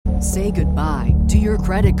Say goodbye to your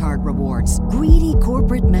credit card rewards. Greedy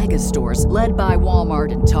corporate mega stores, led by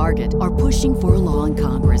Walmart and Target, are pushing for a law in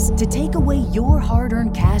Congress to take away your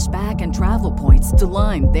hard-earned cash back and travel points to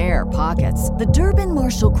line their pockets. The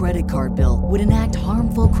Durbin-Marshall credit card bill would enact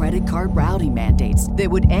harmful credit card routing mandates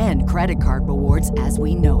that would end credit card rewards as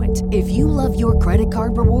we know it. If you love your credit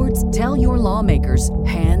card rewards, tell your lawmakers,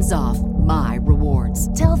 hands off my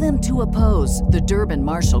rewards. Tell them to oppose the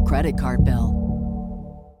Durbin-Marshall credit card bill.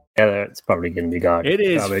 Yeah, it's probably going to be gone. It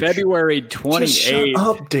is February 28th. Just shut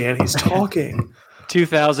up, Dan. He's talking.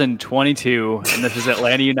 2022, and this is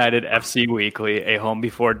Atlanta United FC Weekly, a Home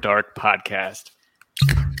Before Dark podcast.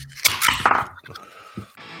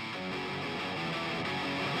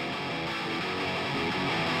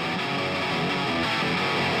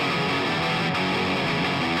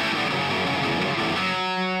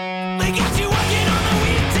 They got you working on the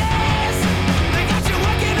weekdays. They got you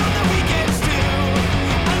working on the weekends too.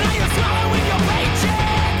 I know you're swallowing your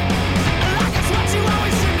paycheck, like it's what you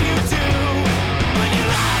always seem you do. When you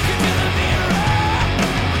look into the mirror,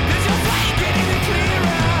 there's your flame getting it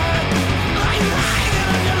clearer. Like you're hanging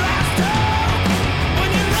on your last hope. When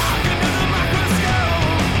you look into the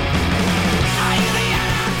microscope, are you the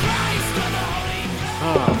Antichrist or the Holy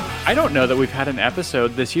Ghost? I don't know that we've had an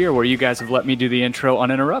episode this year where you guys have let me do the intro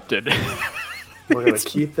uninterrupted. We're going to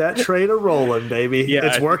keep that train rolling, baby. Yeah,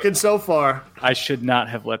 it's working so far. I should not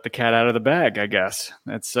have let the cat out of the bag, I guess.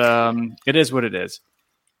 It is what it is.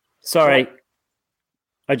 Sorry.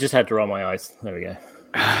 I just had to roll my eyes. There we go.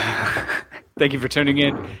 Thank you for tuning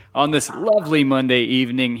in on this lovely Monday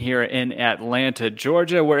evening here in Atlanta,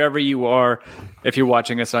 Georgia, wherever you are. If you're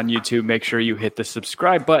watching us on YouTube, make sure you hit the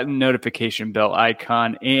subscribe button, notification bell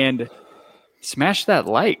icon, and smash that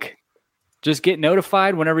like. Just get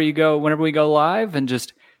notified whenever we go live, and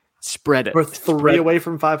just spread it. We're three away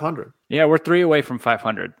from 500. Yeah, we're 3 away from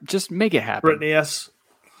 500. Just make it happen. Brittany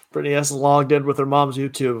S. logged in with her mom's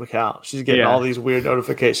YouTube account. She's getting all these weird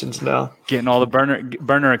notifications now. Getting all the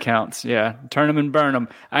burner accounts. Yeah, turn them and burn them.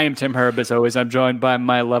 I am Tim Herb, as always. I'm joined by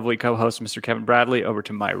my lovely co-host, Mr. Kevin Bradley, over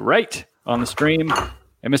to my right on the stream,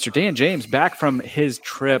 and Mr. Dan James, back from his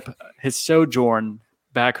trip, his sojourn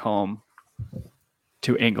back home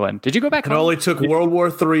to England. Did you go back home? It only took World War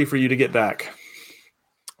III for you to get back.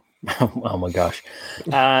 Oh my gosh.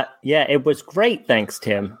 Yeah, it was great. Thanks,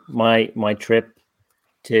 Tim. My trip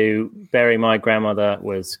to bury my grandmother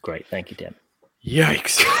was great. Thank you, Tim.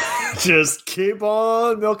 Yikes. Just keep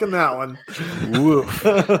on milking that one. Woof.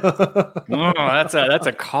 Oh, that's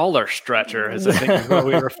a collar stretcher, is I think is what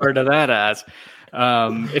we refer to that as.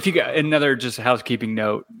 If you got another just housekeeping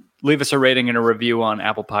note, leave us a rating and a review on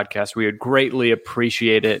Apple Podcasts. We would greatly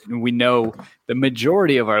appreciate it. And we know the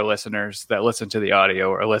majority of our listeners that listen to the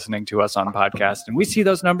audio are listening to us on podcast, and we see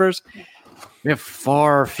those numbers. We have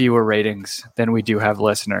far fewer ratings than we do have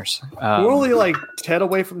listeners. We're only like 10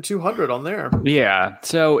 away from 200 on there. Yeah.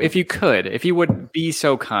 So if you would be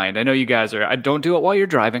so kind, I know you guys are. Don't do it while you're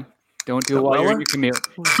driving. Don't do it while you're in your commute.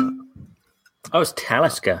 Oh, it's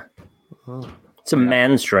Talisker. It's a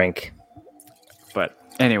man's drink. But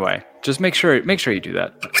anyway, just make sure you do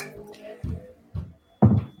that.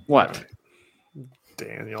 What?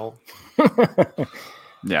 Daniel.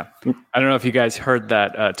 Yeah. I don't know if you guys heard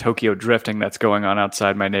that Tokyo drifting that's going on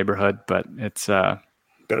outside my neighborhood, but it's better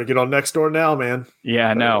get on next door now, man.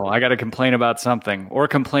 Yeah, no, I got to complain about something or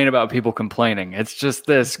complain about people complaining. It's just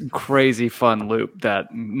this crazy fun loop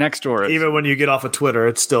that next door is. Even when you get off of Twitter,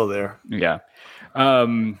 it's still there. Yeah.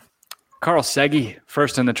 Carl Seggy,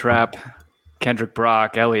 first in the trap. Kendrick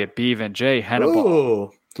Brock, Elliot Beavan, Jay Hannibal.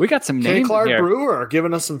 Ooh. We got some names Clark here. Brewer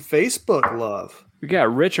giving us some Facebook love. We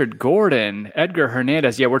got Richard Gordon, Edgar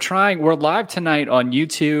Hernandez. Yeah, we're live tonight on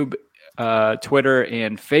YouTube, Twitter,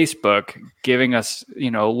 and Facebook, giving us,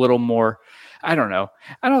 a little more. I don't know.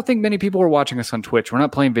 I don't think many people are watching us on Twitch. We're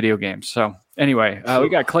not playing video games. So anyway, we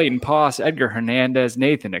got Clayton Poss, Edgar Hernandez,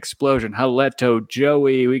 Nathan Explosion, Haleto,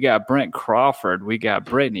 Joey. We got Brent Crawford. We got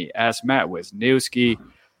Brittany S. Matt Wisniewski.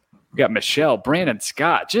 We got Michelle, Brandon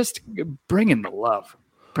Scott. Just bringing the love.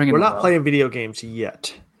 We're not playing video games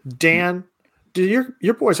yet. Dan, do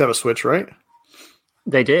your boys have a Switch, right?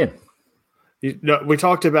 They do. We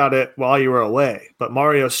talked about it while you were away, but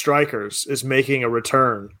Mario Strikers is making a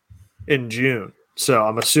return in June. So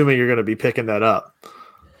I'm assuming you're going to be picking that up.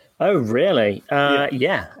 Oh, really?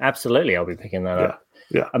 Yeah, absolutely. I'll be picking that up.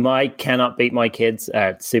 Yeah. I cannot beat my kids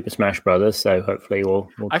at Super Smash Brothers, so hopefully we'll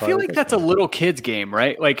I feel like that's a little kids game,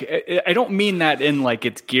 right? Like, I don't mean that in like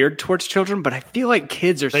it's geared towards children, but I feel like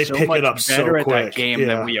kids are so much better at that game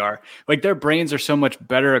than we are. Like, their brains are so much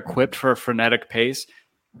better equipped for a frenetic pace.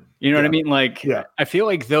 You know what I mean? Like, Yeah. I feel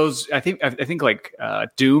like those. I think like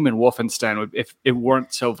Doom and Wolfenstein would, if it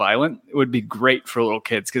weren't so violent, it would be great for little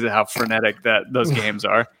kids because of how frenetic that those games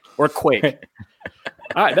are. Or Quake.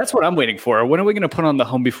 All right, that's what I'm waiting for. When are we going to put on the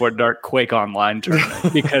Home Before Dark Quake Online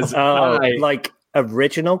tournament? Because like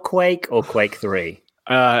original Quake or Quake 3?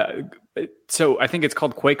 So I think it's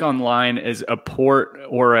called Quake Online is a port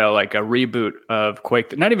or like a reboot of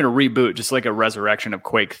Quake. Not even a reboot, just like a resurrection of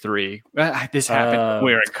Quake 3. This happened when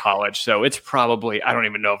we were in college, so it's probably, I don't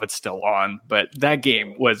even know if it's still on, but that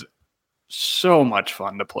game was so much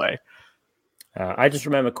fun to play. I just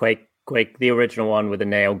remember Quake, the original one with a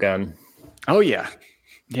nail gun. Oh yeah.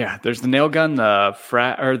 Yeah, there's the nail gun, the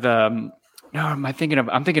I'm thinking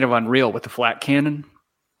of Unreal with the flat cannon.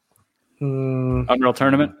 Unreal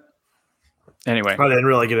Tournament. Anyway, I didn't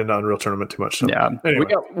really get into Unreal Tournament too much. So. Yeah, Anyway.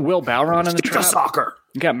 we got Will Bowron in the Stick to trap. soccer.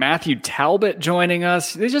 We got Matthew Talbot joining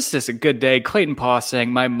us. It's just a good day. Clayton Paw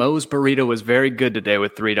saying my Moe's burrito was very good today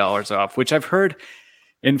with $3 off, which I've heard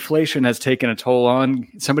inflation has taken a toll on.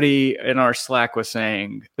 Somebody in our Slack was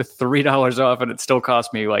saying the $3 off, and it still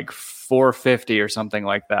cost me like $4.50 or something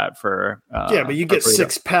like that for. Yeah, but you get burrito.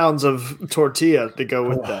 6 pounds of tortilla to go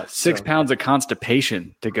with that. 6 pounds of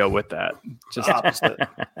constipation to go with that. Just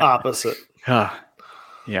Opposite.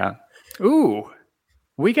 yeah. Ooh,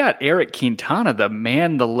 we got Eric Quintana, the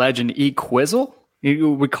man, the legend, E Quizzle.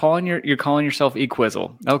 You're calling yourself E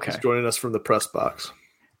Quizzle. Okay. He's joining us from the press box.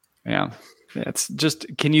 Yeah. It's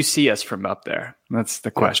just, can you see us from up there? That's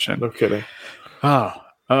the question. No kidding. Oh,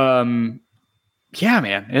 yeah,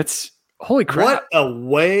 man. It's holy crap. What a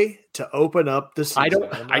way to open up the season.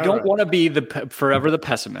 I don't want to be forever the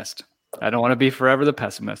pessimist. I don't want to be forever the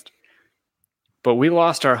pessimist. But we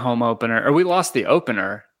lost our home opener, or we lost the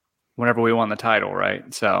opener whenever we won the title,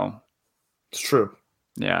 right? So It's true.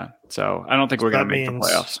 yeah. So I don't think we're going to That make the means-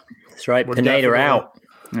 playoffs. That's right. We're Pineda definitely- out.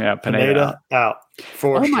 Yeah, Pineda out.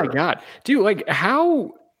 For Oh sure. my god, dude! Like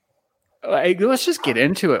how? Like, let's just get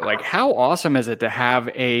into it. Like, how awesome is it to have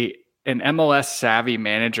an MLS savvy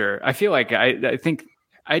manager? I feel like I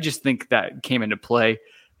just think that came into play,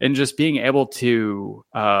 and just being able to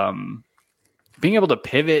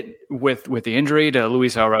pivot with the injury to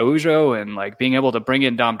Luis Araujo, and like being able to bring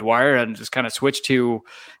in Dom Dwyer and just kind of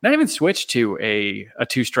not even switch to a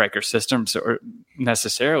 2-striker system or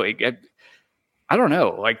necessarily. I don't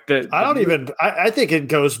know. Like I think it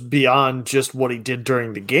goes beyond just what he did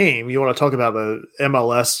during the game. You want to talk about the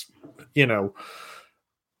MLS,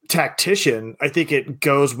 tactician. I think it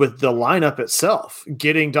goes with the lineup itself.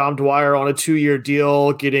 Getting Dom Dwyer on a 2-year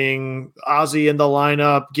deal, getting Ozzy in the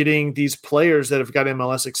lineup, getting these players that have got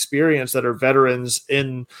MLS experience that are veterans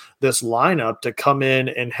in this lineup to come in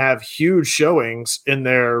and have huge showings in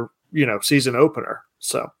their, season opener.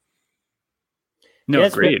 So no,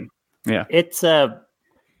 Yes, agreed. Yeah. It's I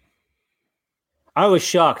was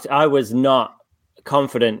shocked. I was not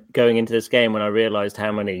confident going into this game when I realized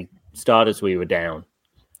how many starters we were down.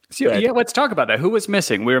 So, yeah, let's talk about that. Who was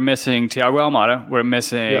missing? We were missing Thiago Almada. We're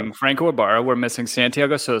missing Franco Ibarra. We're missing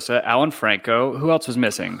Santiago Sosa, Alan Franco. Who else was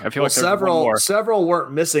missing? I feel like there was one more. several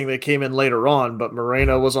weren't missing. They came in later on, but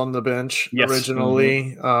Moreno was on the bench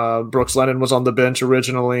originally. Brooks Lennon was on the bench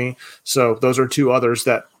originally. So those are 2 others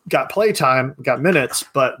that got play time, got minutes,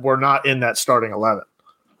 but were not in that starting 11.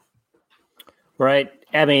 Right.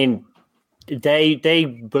 I mean, they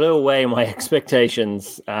blew away my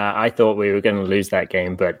expectations. I thought we were going to lose that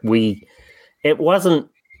game, but it wasn't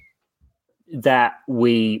that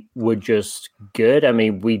we were just good. I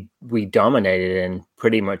mean, we dominated in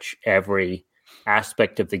pretty much every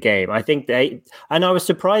aspect of the game. I think and I was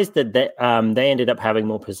surprised that they ended up having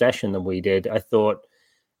more possession than we did. I thought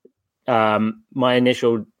my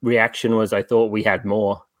initial reaction was I thought we had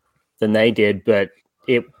more than they did, but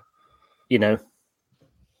it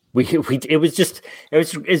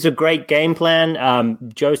was a great game plan.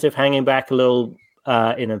 Joseph hanging back a little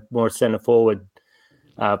in a more center forward,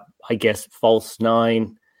 I guess false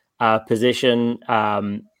 9 position.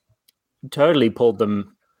 Totally pulled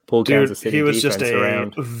Kansas City. He was just a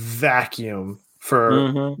around. vacuum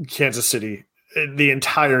for Kansas City the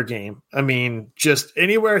entire game. I mean, just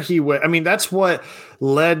anywhere he went. I mean, that's what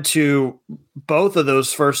led to both of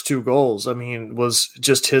those first 2 goals. I mean, was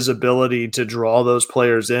just his ability to draw those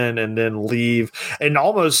players in and then leave, and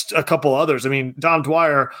almost a couple others. I mean, Dom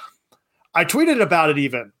Dwyer, I tweeted about it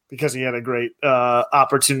even because he had a great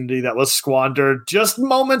opportunity that was squandered just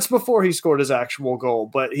moments before he scored his actual goal.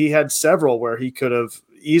 But he had several where he could have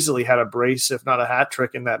easily had a brace, if not a hat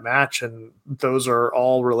trick in that match. And those are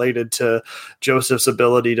all related to Joseph's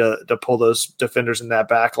ability to pull those defenders in that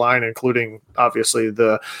back line, including obviously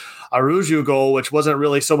the Araujo goal, which wasn't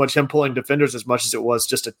really so much him pulling defenders as much as it was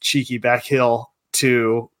just a cheeky back heel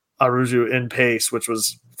to Araujo in pace, which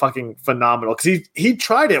was fucking phenomenal, because he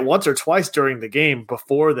tried it once or twice during the game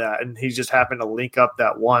before that, and he just happened to link up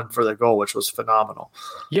that one for the goal, which was phenomenal.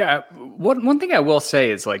 Yeah, one thing I will say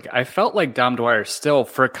is, like, I felt like Dom Dwyer still,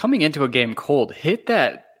 for coming into a game cold, hit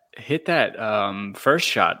that first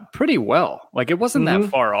shot pretty well. Like, it wasn't that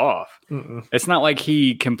far off. It's not like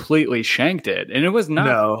he completely shanked it, and it was not.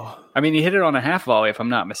 No, I mean, he hit it on a half volley, if I'm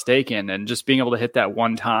not mistaken, and just being able to hit that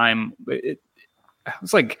one time, it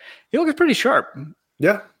was like he looked pretty sharp.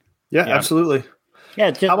 Yeah, absolutely. Yeah,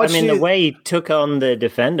 the way he took on the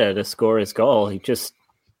defender to score his goal, he just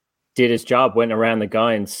did his job, went around the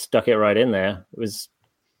guy and stuck it right in there.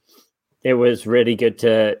 It was really good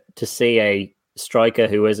to see a striker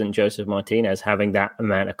who isn't Joseph Martinez having that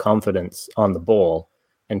amount of confidence on the ball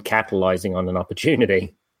and capitalizing on an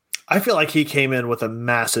opportunity. I feel like he came in with a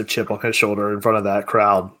massive chip on his shoulder in front of that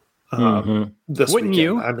crowd. This Wouldn't weekend.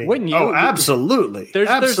 you? I mean, Wouldn't you? Oh, absolutely.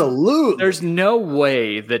 Absolutely. There's no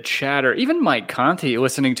way that Chatter, even Mike Conti,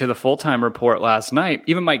 listening to the full-time report last night,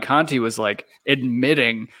 even Mike Conti was like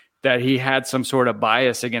admitting that he had some sort of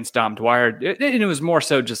bias against Dom Dwyer. And it was more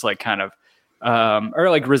so just like kind of, or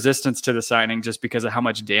like resistance to the signing, just because of how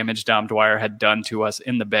much damage Dom Dwyer had done to us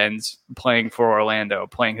in the Benz, playing for Orlando,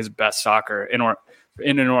 playing his best soccer in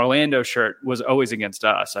an Orlando shirt was always against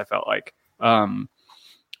us, I felt like.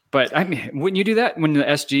 But I mean, wouldn't you do that when the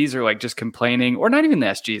SGs are like just complaining, or not even the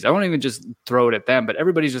SGs? I won't even just throw it at them, but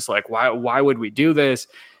everybody's just like, why would we do this?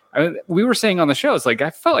 We were saying on the show, it's like, I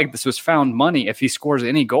felt like this was found money if he scores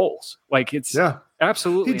any goals. Like, it's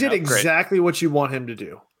absolutely. He did exactly what you want him to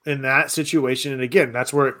do in that situation. And again,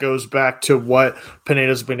 that's where it goes back to what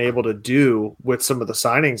Pineda's been able to do with some of the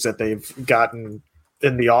signings that they've gotten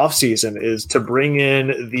in the offseason, is to bring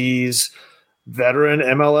in these veteran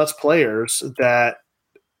MLS players that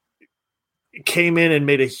came in and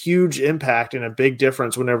made a huge impact and a big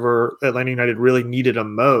difference whenever Atlanta United really needed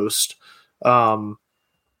them most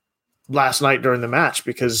last night during the match,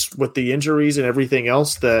 because with the injuries and everything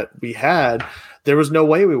else that we had, there was no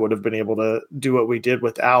way we would have been able to do what we did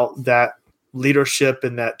without that leadership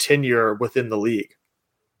and that tenure within the league.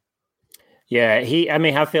 Yeah,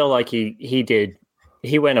 I feel like he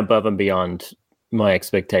went above and beyond my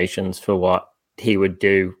expectations for what he would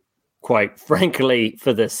do, quite frankly,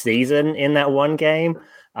 for the season in that one game.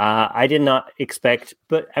 I did not expect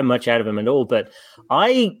much out of him at all, but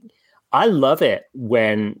I love it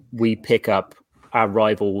when we pick up our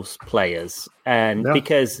rivals' players, and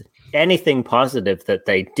because anything positive that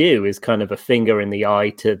they do is kind of a finger in the eye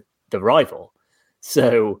to the rival.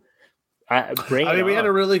 So, we had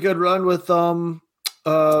a really good run with Miram,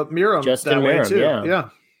 Justin Miram, too.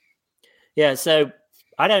 Yeah. So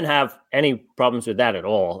I don't have any problems with that at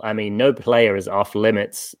all. I mean, no player is off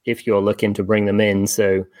limits if you're looking to bring them in.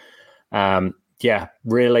 So,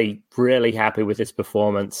 really, really happy with his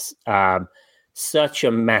performance. Such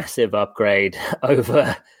a massive upgrade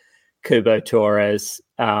over Kubo Torres.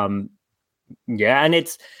 And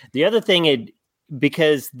it's the other thing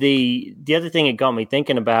the other thing it got me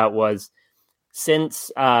thinking about was,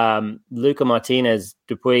 since Luca Martinez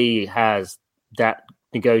Dupuy has that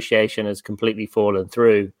negotiation has completely fallen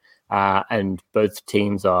through, and both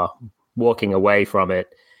teams are walking away from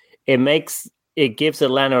it, it gives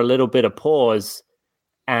Atlanta a little bit of pause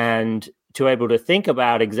and to able to think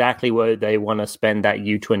about exactly where they want to spend that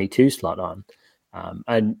U22 slot on.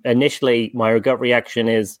 And initially, my gut reaction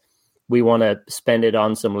is we want to spend it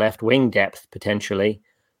on some left wing depth potentially,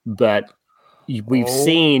 but we've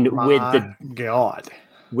seen with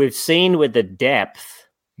the depth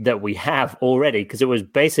that we have already, because it was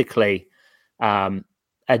basically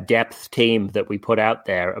a depth team that we put out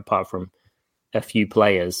there, apart from a few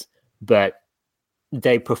players, but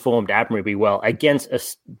they performed admirably well against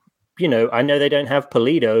us. I know they don't have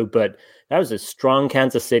Pulido, but that was a strong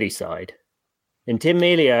Kansas City side. And Tim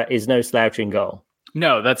Melia is no slouching goal.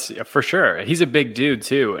 No, that's for sure. He's a big dude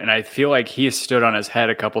too, and I feel like he has stood on his head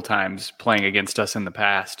a couple times playing against us in the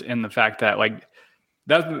past. And the fact that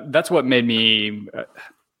that's what made me,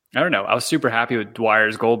 I don't know, I was super happy with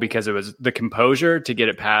Dwyer's goal, because it was the composure to get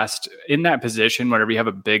it past in that position whenever you have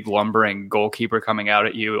a big lumbering goalkeeper coming out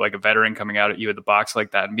at you, like a veteran coming out at you at the box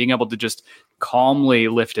like that, and being able to just calmly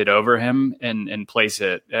lift it over him and place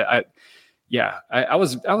it. I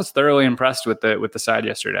was thoroughly impressed with the side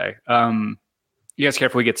yesterday. You guys care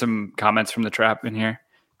if we get some comments from the trap in here?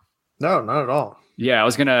 No, not at all. Yeah, I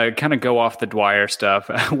was going to kind of go off the Dwyer stuff.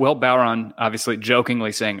 Will Bowron obviously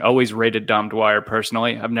jokingly saying, always rated Dom Dwyer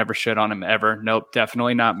personally. I've never shit on him ever. Nope,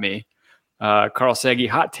 definitely not me. Carl Segi,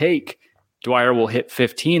 hot take. Dwyer will hit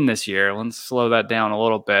 15 this year. Let's slow that down a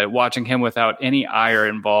little bit. Watching him without any ire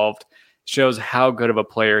involved shows how good of a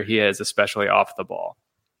player he is, especially off the ball.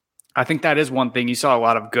 I think that is one thing. You saw a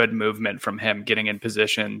lot of good movement from him getting in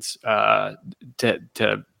positions to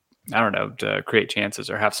create chances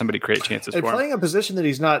or have somebody create chances and for playing him. a position that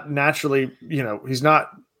he's not naturally, he's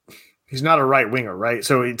not a right winger, right?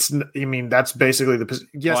 So that's basically the position.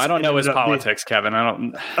 Yes, I don't know his politics, Kevin. I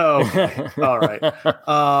don't. Oh, okay. All right.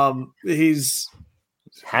 He's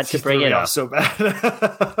had to bring it up so bad.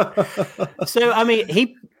 So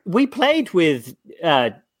we played with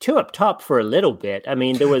two up top for a little bit. I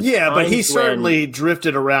mean, there was but he certainly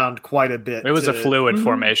drifted around quite a bit. It was a fluid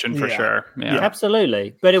formation for sure. Yeah,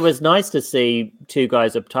 absolutely. But it was nice to see two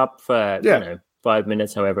guys up top for 5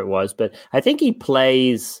 minutes, however it was. But I think he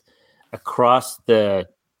plays across the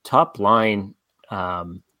top line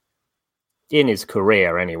in his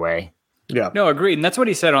career anyway. Yeah. No, agreed. And that's what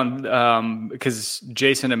he said on because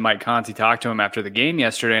Jason and Mike Conti talked to him after the game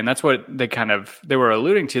yesterday, and that's what they were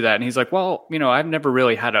alluding to that. And he's like, well, I've never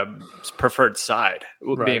really had a preferred side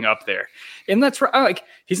being up there. And that's right. Like,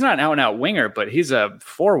 he's not an out and out winger, but he's a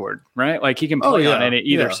forward, right? Like, he can play on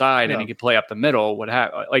either side and he can play up the middle.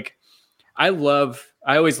 I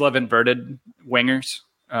always love inverted wingers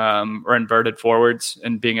or inverted forwards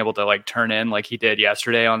and being able to like turn in like he did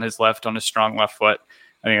yesterday on his strong left foot.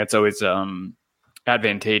 I think that's always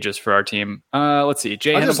advantageous for our team. Let's see.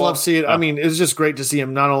 I just love seeing it. I mean, it's just great to see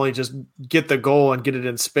him not only just get the goal and get it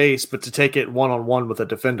in space, but to take it one-on-one with a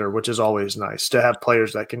defender, which is always nice to have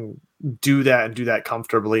players that can do that and do that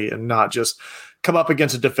comfortably and not just come up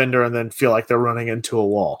against a defender and then feel like they're running into a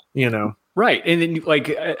wall, Right. And then,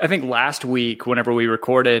 I think last week, whenever we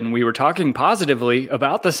recorded and we were talking positively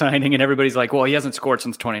about the signing, and everybody's like, well, he hasn't scored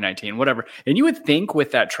since 2019, whatever. And you would think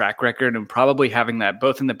with that track record and probably having that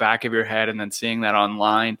both in the back of your head and then seeing that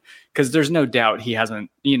online, because there's no doubt he hasn't,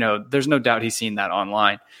 there's no doubt he's seen that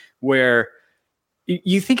online, where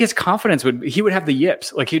you think his confidence he would have the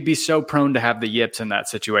yips. Like, he'd be so prone to have the yips in that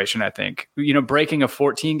situation, I think. Breaking a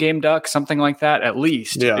 14-game duck, something like that, at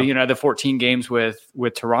least. The 14 games with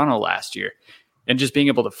Toronto last year. And just being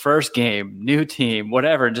able to first game, new team,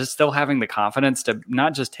 whatever, just still having the confidence to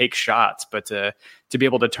not just take shots, but to be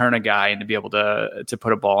able to turn a guy and to be able to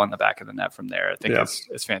put a ball in the back of the net from there. I think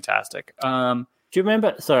it's fantastic. Do you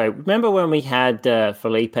remember when we had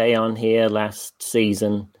Felipe on here last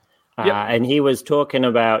season? And he was talking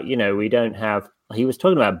about, he was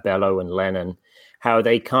talking about Bello and Lennon, how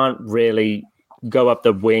they can't really go up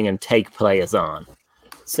the wing and take players on.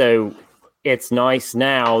 So it's nice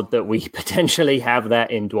now that we potentially have that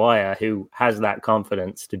in Dwyer, who has that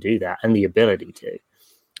confidence to do that and the ability to.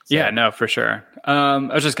 So. Yeah, no, for sure. I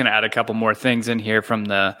was just going to add a couple more things in here from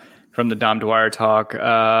the Dom Dwyer talk.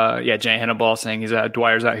 Jay Hannibal saying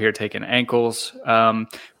Dwyer's out here taking ankles.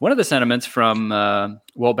 One of the sentiments from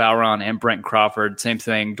Will Bowron and Brent Crawford, same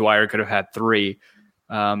thing. Dwyer could have had 3.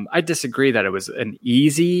 I disagree that it was an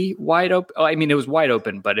easy wide open. I mean, it was wide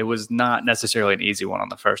open, but it was not necessarily an easy one on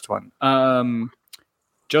the first one.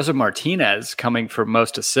 Joseph Martinez coming for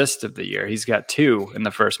most assists of the year. He's got 2 in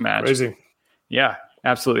the first match. Crazy. Yeah.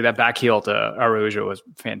 Absolutely. That back heel to Araujo was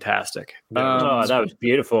fantastic. That was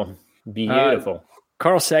beautiful. Beautiful.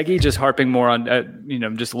 Carl Segi just harping more on,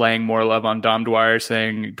 just laying more love on Dom Dwyer,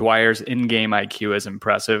 saying Dwyer's in-game IQ is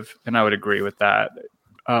impressive. And I would agree with that.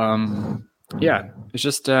 It's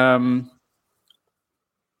just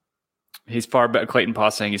he's far better. Clayton Paw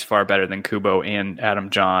saying he's far better than Kubo and Adam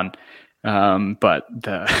John. But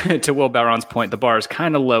to Will Bowron's point, the bar is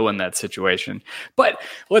kind of low in that situation. But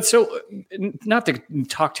not to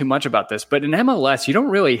talk too much about this, but in MLS, you don't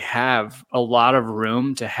really have a lot of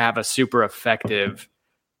room to have a super effective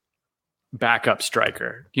backup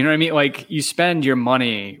striker. You know what I mean? Like, you spend your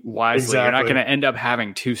money wisely. Exactly. You're not going to end up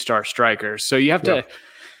having 2-star strikers. So you have to,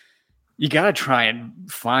 you got to try and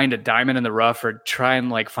find a diamond in the rough, or try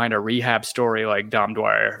and find a rehab story like Dom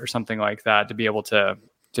Dwyer or something like that to be able to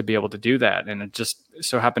do that. And it just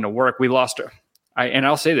so happened to work. We lost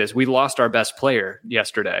I'll say this, we lost our best player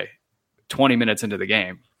yesterday, 20 minutes into the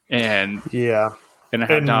game. And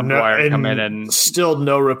have Dom Dwyer come in, and still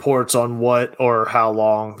no reports on what or how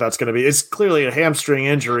long that's going to be. It's clearly a hamstring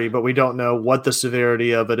injury, but we don't know what the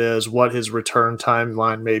severity of it is, what his return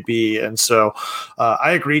timeline may be. And so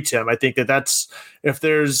I agree, Tim. I think that's, if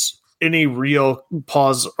there's any real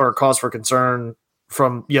pause or cause for concern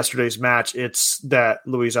from yesterday's match, it's that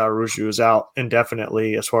Luis Araujo is out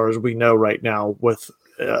indefinitely, as far as we know right now, with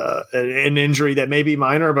an injury that may be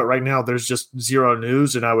minor, but right now there's just zero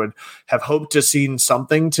news. And I would have hoped to seen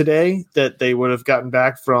something today that they would have gotten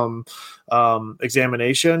back from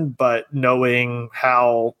examination. But knowing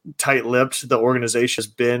how tight-lipped the organization has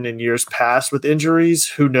been in years past with injuries,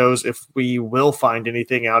 who knows if we will find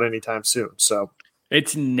anything out anytime soon. So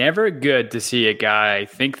it's never good to see a guy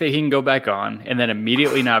think that he can go back on and then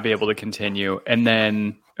immediately not be able to continue. And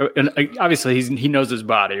then obviously he knows his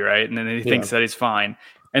body, right? And then he thinks that he's fine.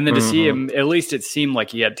 And then to see him, at least it seemed like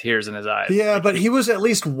he had tears in his eyes. Yeah, but he was at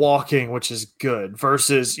least walking, which is good,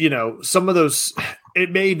 versus, some of those,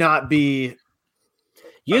 it may not be.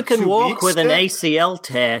 You can walk with an ACL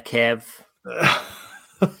tear, Kev.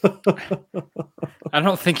 I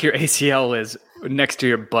don't think your ACL is next to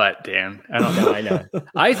your butt, Dan. I don't know. I know.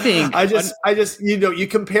 I think I just you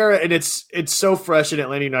compare it, and it's so fresh in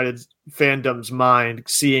Atlanta United fandom's mind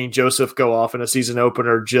seeing Joseph go off in a season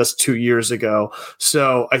opener just 2 years ago.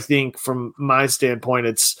 So I think from my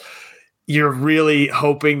standpoint, you're really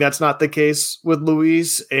hoping that's not the case with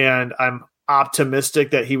Luis, and I'm optimistic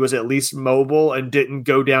that he was at least mobile and didn't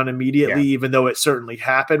go down immediately, even though it certainly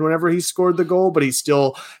happened whenever he scored the goal, but he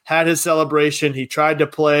still had his celebration. He tried to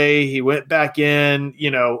play, he went back in,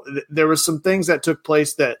 there was some things that took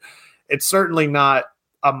place that it's certainly not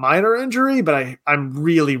a minor injury, but I'm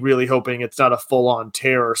really, really hoping it's not a full on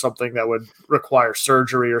tear or something that would require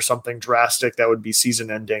surgery or something drastic that would be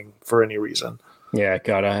season ending for any reason. Yeah.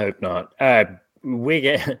 God, I hope not. If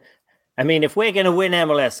we're going to win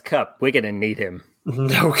MLS Cup, we're going to need him.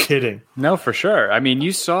 No kidding. No, for sure. I mean,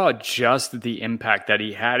 you saw just the impact that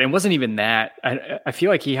he had. It wasn't even that. I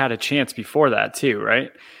feel like he had a chance before that too,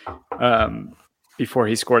 right? Before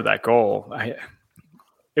he scored that goal.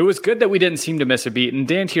 It was good that we didn't seem to miss a beat. And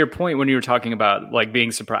Dan, to your point, when you were talking about like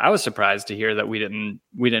being surprised, I was surprised to hear that we didn't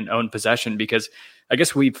own possession, because I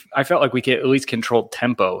guess I felt like we could at least controlled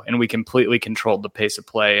tempo, and we completely controlled the pace of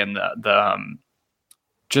play and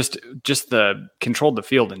just the controlled the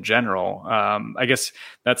field in general. I guess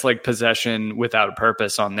that's like possession without a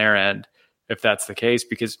purpose on their end, if that's the case,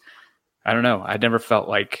 because I don't know. I never felt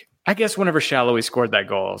like, I guess whenever Shallowy scored that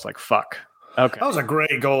goal, I was like, fuck. Okay. That was a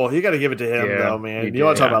great goal. You got to give it to him, though, man. You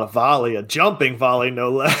want to talk about a volley, a jumping volley,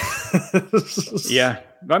 no less. Yeah.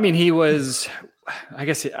 I mean, he was,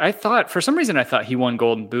 for some reason I thought he won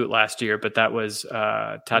Golden Boot last year, but that was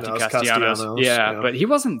Tati Castellanos. Yeah, but he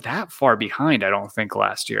wasn't that far behind, I don't think,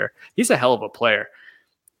 last year. He's a hell of a player.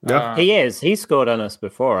 Yeah, he is. He scored on us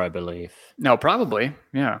before, I believe. No, probably.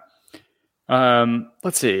 Yeah.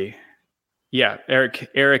 Let's see. Yeah,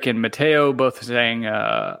 Eric and Mateo both saying,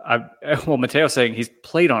 Mateo saying he's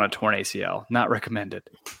played on a torn ACL, not recommended.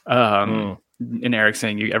 And Eric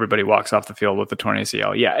saying everybody walks off the field with a torn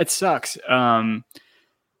ACL. Yeah, it sucks.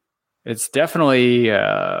 It's definitely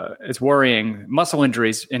it's worrying. Muscle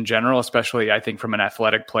injuries in general, especially I think from an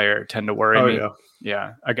athletic player, tend to worry me.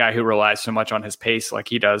 Yeah, a guy who relies so much on his pace like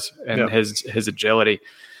he does and his agility.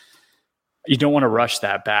 You don't want to rush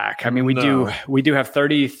that back. I mean, we do have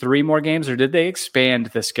 33 more games, or did they expand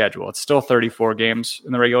the schedule? It's still 34 games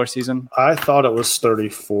in the regular season. I thought it was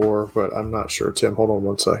 34, but I'm not sure, Tim. Hold on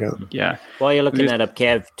one second. Yeah. While you're looking that up,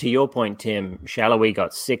 Kev, to your point, Tim, Shallowy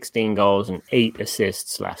got 16 goals and 8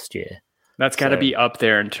 assists last year. That's got to be up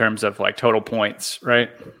there in terms of like total points, right?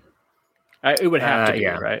 It would have to be,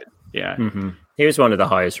 right? Yeah. Mm-hmm. He was one of the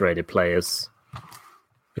highest rated players,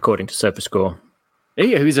 according to SofaScore.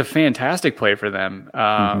 Yeah, he was a fantastic play for them.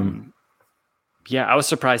 Yeah, I was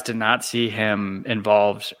surprised to not see him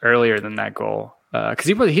involved earlier than that goal, because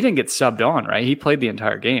he didn't get subbed on, right? He played the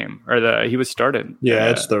entire game, or he was started. Yeah,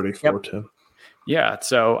 it's 34, Tim. Yeah,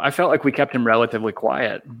 so I felt like we kept him relatively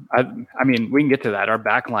quiet. I mean, we can get to that. Our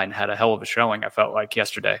backline had a hell of a showing, I felt like,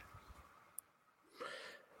 yesterday.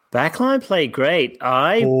 Backline played great.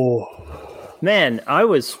 I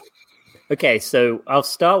was... Okay, so I'll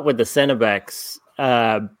start with the center backs.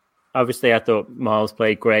 Obviously, I thought Miles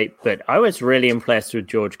played great, but I was really impressed with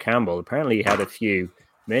George Campbell. Apparently, he had a few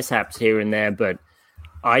mishaps here and there, but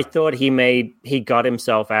I thought he got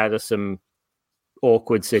himself out of some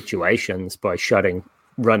awkward situations by shutting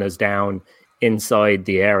runners down inside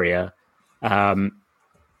the area. I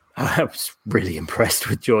was really impressed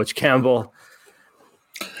with George Campbell.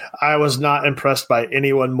 I was not impressed by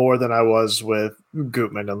anyone more than I was with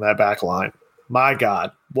Gutman on that back line. My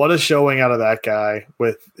God, what a showing out of that guy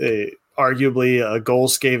with arguably a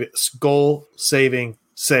goal-saving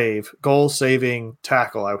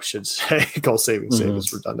tackle, I should say. Goal-saving save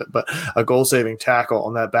is redundant, but a goal-saving tackle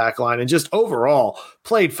on that back line, and just overall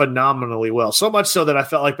played phenomenally well. So much so that I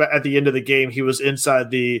felt like at the end of the game, he was inside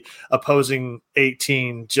the opposing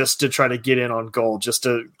 18 just to try to get in on goal, just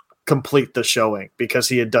to complete the showing because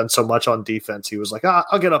he had done so much on defense. He was like,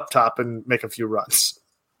 I'll get up top and make a few runs.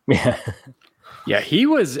 Yeah. Yeah, he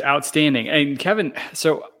was outstanding. And Kevin,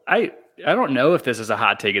 so I don't know if this is a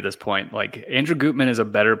hot take at this point. Like Andrew Gutman is a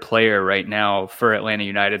better player right now for Atlanta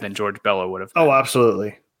United than George Bello would have been. Oh,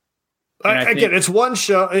 absolutely. Again, it's one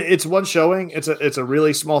show. It's one showing. It's a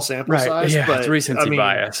really small sample size. Yeah, but it's recency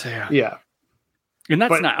bias. Yeah. And that's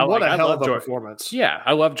But not what like, a I hell love of a George. performance. Yeah,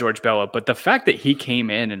 I love George Bello, but the fact that he came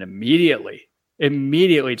in and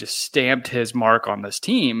immediately just stamped his mark on this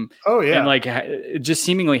team. Oh yeah. And like just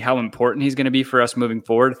seemingly how important he's going to be for us moving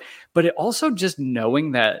forward. But it also just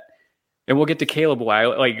knowing that, and we'll get to Caleb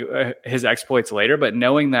Wiley, his exploits later, but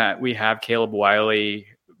knowing that we have Caleb Wiley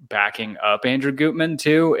backing up Andrew Gutman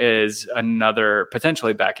too is another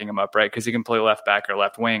potentially backing him up, right? Because he can play left back or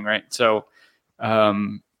left wing, right? So,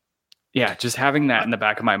 yeah, just having that in the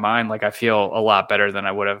back of my mind, like I feel a lot better than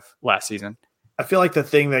I would have last season. I feel like the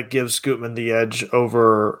thing that gives Gutman the edge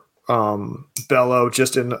over Bello,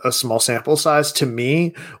 just in a small sample size, to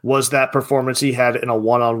me, was that performance he had in a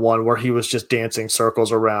one-on-one where he was just dancing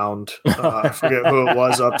circles around. I forget who it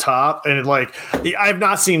was up top, and like I've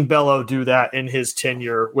not seen Bello do that in his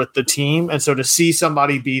tenure with the team, and so to see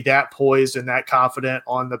somebody be that poised and that confident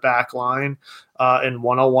on the back line in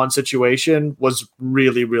one-on-one situation was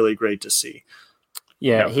really, really great to see.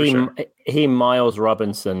 Yeah, sure. he Miles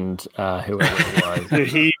Robinson, whoever it was.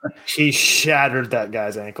 Dude, he shattered that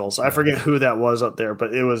guy's ankles. I forget who that was up there,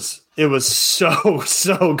 but it was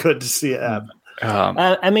so good to see it happen.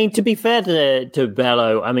 I mean, to be fair to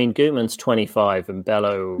Bello, I mean Gutman's 25 and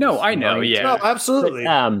Bello. No, I know, 19. yeah. No, absolutely.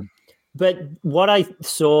 But what I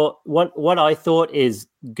thought is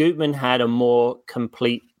Gutman had a more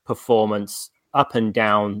complete performance up and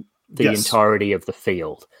down the entirety of the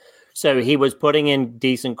field. So he was putting in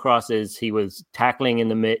decent crosses. He was tackling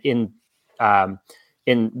in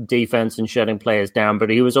defense and shutting players down, but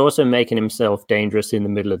he was also making himself dangerous in the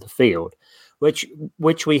middle of the field, which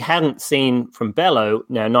we hadn't seen from Bello.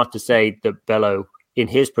 Now, not to say that Bello in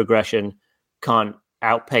his progression can't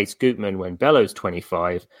outpace Gutman when Bello's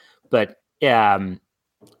 25, but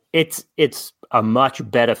it's a much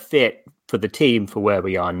better fit for the team for where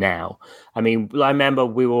we are now. I mean, I remember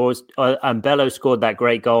we were always, Bello scored that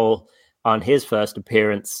great goal on his first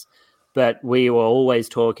appearance, but we were always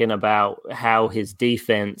talking about how his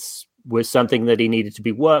defense was something that he needed to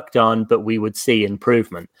be worked on, but we would see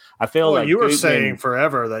improvement. I feel like you were Gutman, saying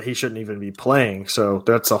forever that he shouldn't even be playing, so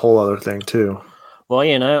that's a whole other thing too. Well,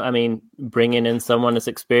 I mean, bringing in someone as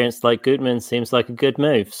experienced like Gutman seems like a good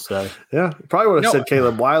move. So yeah, you probably would have said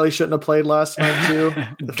Caleb Wiley shouldn't have played last night too.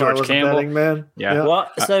 If George I was Campbell. a betting man. Yeah. Well,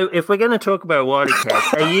 so if we're going to talk about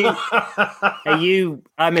Wildcats, are you?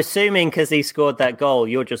 I'm assuming because he scored that goal,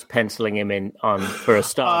 you're just penciling him in on for a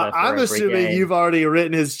starter. I'm assuming you've already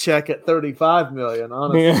written his check at $35 million.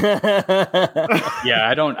 Honestly, Yeah,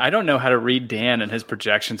 I don't know how to read Dan and his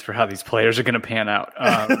projections for how these players are going to pan out.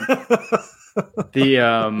 Not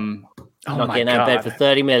getting out of bed for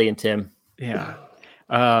 $30 million, Tim. Yeah.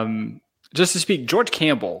 Just to speak, George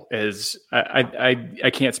Campbell is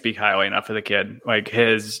I can't speak highly enough of the kid. Like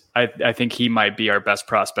I think he might be our best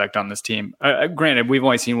prospect on this team. Granted, we've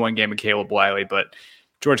only seen one game of Caleb Wiley, but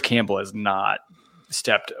George Campbell has not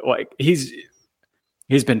stepped like he's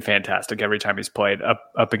been fantastic every time he's played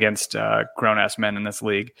up against grown ass men in this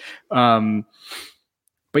league.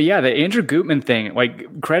 But yeah, the Andrew Gutman thing,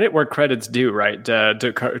 like credit where credit's due, right?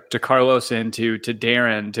 To Carlos and to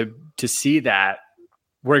Darren to see that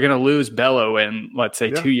we're going to lose Bello in, let's say,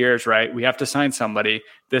 2 years, right? We have to sign somebody.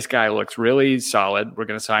 This guy looks really solid. We're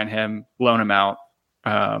going to sign him, loan him out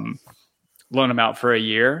for a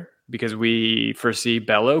year because we foresee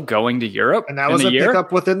Bello going to Europe. and that was a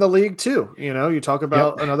pickup within the league too. You talk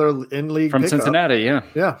about another in-league from pickup. Cincinnati. Yeah.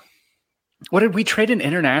 Yeah. What did we trade, an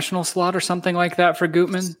international slot or something like that for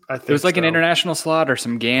Gutman? I think it was like an so. international slot or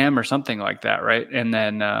some GAM or something like that, right? And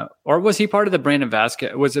then, or was he part of the Brandon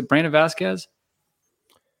Vasquez? Was it Brandon Vasquez?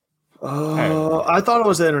 I thought it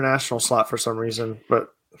was the international slot for some reason,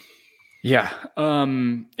 but Yeah.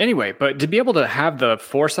 Anyway, but to be able to have the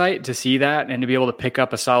foresight to see that and to be able to pick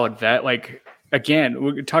up a solid vet, like again,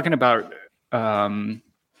 we're talking about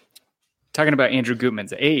Andrew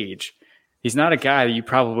Gutman's age. He's not a guy that you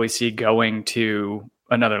probably see going to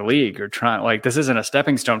another league or trying, like, this isn't a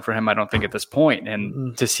stepping stone for him, I don't think, at this point.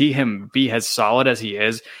 And to see him be as solid as he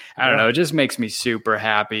is, I don't know, it just makes me super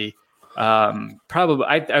happy. Probably,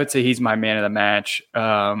 I would say he's my man of the match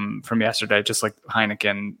from yesterday, just like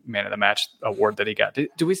Heineken man of the match award that he got.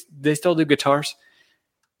 Do they still do guitars?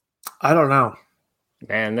 I don't know.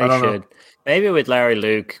 Man, they should. Maybe with Larry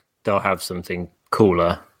Luke, they'll have something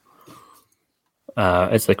cooler.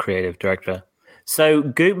 as the creative director. So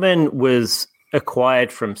Gutman was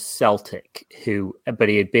acquired from Celtic, but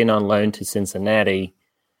he had been on loan to Cincinnati,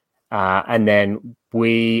 and then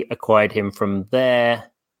we acquired him from there.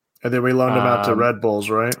 And then we loaned him out to Red Bulls,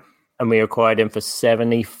 right? And we acquired him for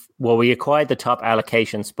 70. Well, we acquired the top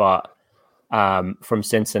allocation spot from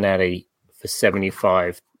Cincinnati for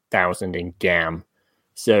 75,000 in GAM.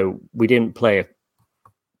 So we didn't play a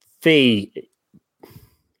fee,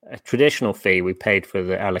 a traditional fee. We paid for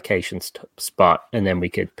the allocation spot, and then we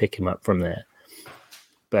could pick him up from there.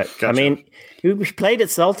 But gotcha. I mean, we played at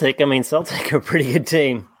Celtic. I mean, Celtic are a pretty good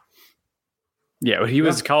team. Yeah, he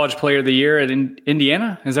was College Player of the Year at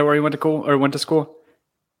Indiana. Is that where he went to school?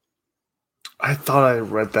 I thought I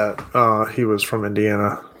read that he was from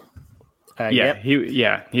Indiana.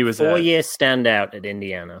 He was 4-year standout at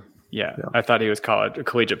Indiana. Yeah, I thought he was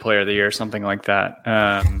collegiate player of the year, something like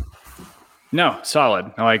that. No,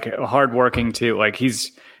 solid. Like hardworking too. Like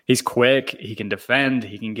he's quick. He can defend.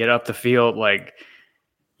 He can get up the field. Like,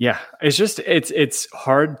 yeah, it's just it's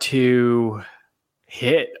hard to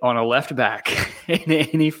hit on a left back in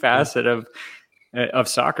any facet of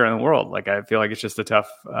soccer in the world. Like I feel like it's just a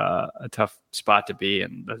tough spot to be,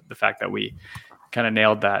 and the fact that we kind of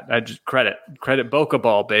nailed that. I just credit Boca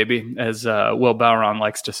Ball, baby, as Will Bowron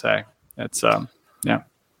likes to say. It's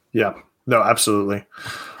yeah, no, absolutely.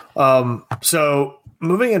 So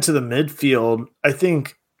moving into the midfield, I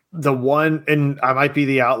think the one, and I might be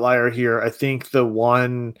the outlier here, I think the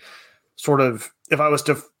one sort of, if I was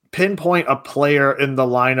to pinpoint a player in the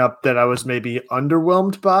lineup that I was maybe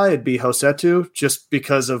underwhelmed by, it'd be Rossetto, just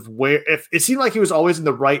because of if it seemed like he was always in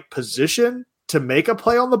the right position to make a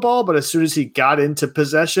play on the ball, but as soon as he got into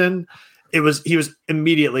possession, he was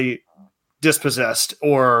immediately dispossessed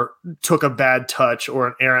or took a bad touch or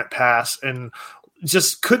an errant pass and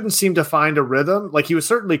just couldn't seem to find a rhythm. Like he was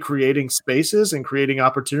certainly creating spaces and creating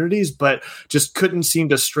opportunities, but just couldn't seem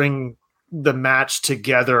to string the match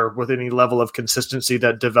together with any level of consistency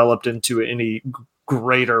that developed into any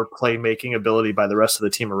greater playmaking ability by the rest of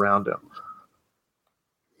the team around him.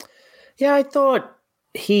 Yeah, I thought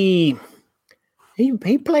he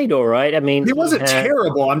played all right. I mean, he wasn't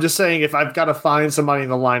terrible. I'm just saying if I've got to find somebody in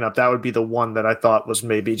the lineup, that would be the one that I thought was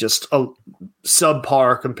maybe just a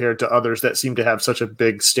subpar compared to others that seem to have such a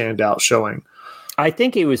big standout showing. I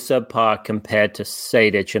think he was subpar compared to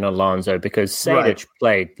Sejdic and Alonso because Sejdic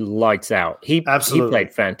played lights out. He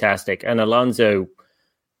played fantastic. And Alonso,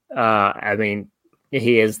 I mean,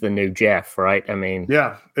 he is the new Jeff, right? I mean,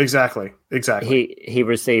 yeah, exactly. He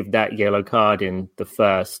received that yellow card in the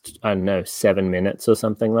first, 7 minutes or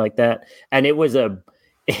something like that, and it was.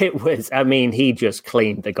 I mean, he just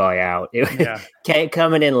cleaned the guy out.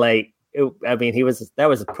 Coming in late. That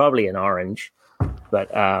was probably an orange, but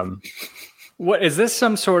what is this?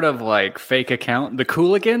 Some sort of like fake account? The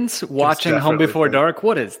Cooligans watching Home Before Dark.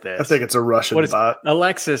 What is this? I think it's a Russian bot.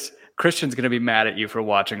 Alexis. Christian's going to be mad at you for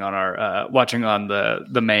watching on our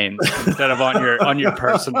the main instead of on your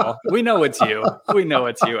personal. We know it's you.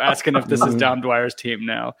 Asking if this is Dom Dwyer's team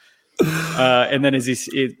now. And then is he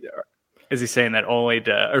saying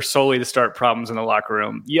that solely to start problems in the locker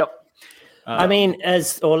room? Yep. I mean,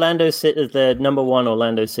 as the number one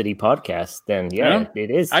Orlando City podcast, then it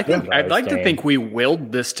is. I'd like to think we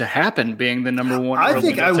willed this to happen, being the number one. I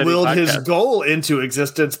think I willed his goal into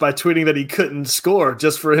existence by tweeting that he couldn't score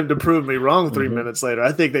just for him to prove me wrong 3 minutes later.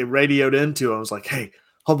 I think they radioed into him. I was like, "Hey,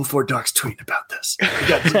 Home Before Dark's tweeting about this. We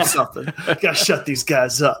got to do something. We got to shut these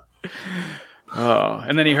guys up." Oh,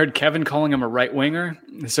 and then he heard Kevin calling him a right winger,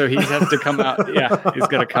 so he has to come out. Yeah, he's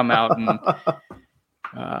going to come out and.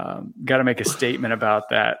 Got to make a statement about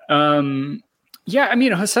that. I mean,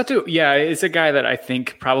 Rossetto, is a guy that I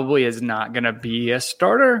think probably is not going to be a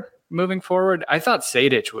starter moving forward. I thought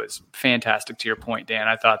Sejdic was fantastic, to your point, Dan.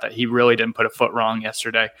 I thought that he really didn't put a foot wrong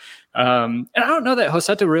yesterday. And I don't know that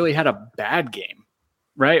Rossetto really had a bad game,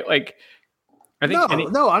 right? Like, I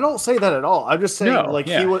think no, I don't say that at all. I'm just saying,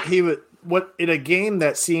 he would. What in a game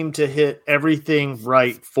that seemed to hit everything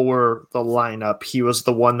right for the lineup, he was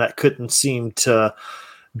the one that couldn't seem to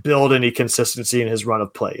build any consistency in his run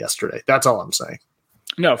of play yesterday. That's all I'm saying.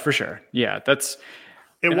 No, for sure. Yeah,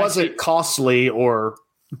 it wasn't costly or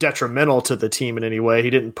detrimental to the team in any way.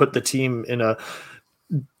 He didn't put the team in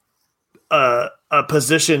a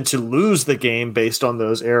position to lose the game based on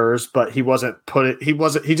those errors, but he wasn't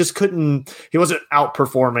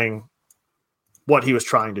outperforming what he was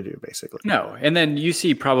trying to do, basically. No. And then you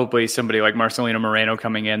see probably somebody like Marcelino Moreno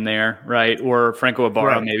coming in there, right? Or Franco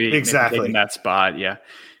Ibarra, maybe taking that spot. Yeah.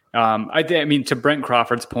 I mean, to Brent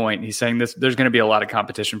Crawford's point, he's saying there's going to be a lot of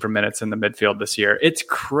competition for minutes in the midfield this year. It's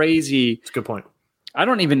crazy. It's a good point. I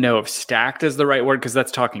don't even know if stacked is the right word because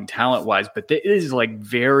that's talking talent wise, but it is like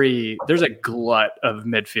there's a glut of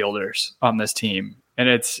midfielders on this team, and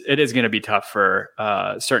it is going to be tough for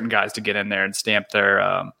certain guys to get in there and stamp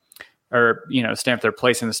their stamp their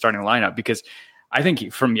place in the starting lineup, because I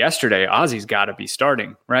think from yesterday, Ozzy's got to be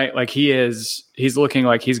starting, right? Like he's looking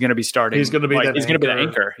like he's going to be starting. He's going to be like, he's going to be the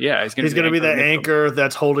anchor. Yeah, he's going to be the anchor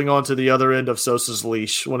that's holding on to the other end of Sosa's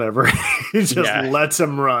leash whenever he just lets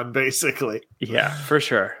him run, basically. Yeah, for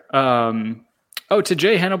sure. To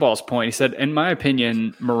Jay Hannibal's point, he said, in my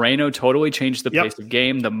opinion, Moreno totally changed the pace of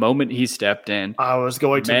game the moment he stepped in. I was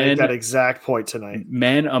going to make that exact point tonight.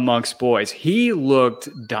 Men amongst boys. He looked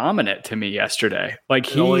dominant to me yesterday.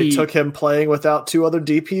 Like it only took him playing without two other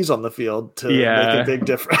DPs on the field to make a big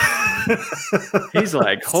difference. He's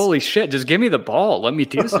like, holy shit, just give me the ball. Let me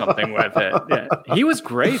do something with it. Yeah. He was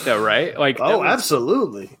great though, right? Like,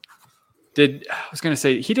 absolutely. I was going to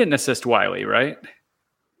say, he didn't assist Wiley, right?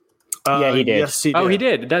 Yeah, he did. Yes, he did. Oh, he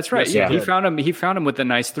did. That's right. Yes, he found him. He found him with a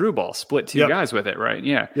nice through ball, split two guys with it. Right.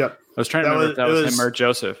 Yeah. Yep. I was trying to remember if that was him or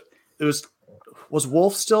Joseph. It was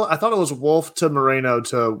Wolf still? I thought it was Wolf to Moreno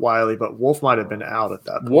to Wiley, but Wolf might have been out at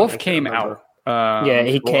that point. Wolf came out.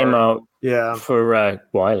 He came out. Yeah, for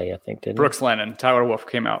Wiley, I think. Didn't Brooks Lennon. Tyler Wolf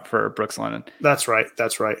came out for Brooks Lennon. That's right.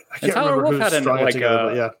 I can't Tyler remember Wolf who had strung it together,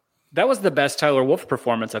 but yeah. That was the best Tyler Wolf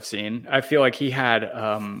performance I've seen. I feel like he had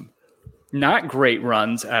not great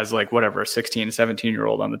runs as like whatever 16,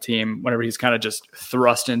 17-year-old on the team. Whenever he's kind of just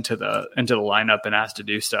thrust into the lineup and asked to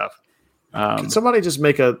do stuff. Can somebody just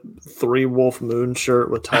make a 3 Wolf Moon shirt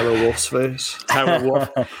with Tyler Wolf's face? Tyler Wolf.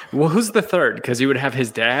 Well, who's the third? Because he would have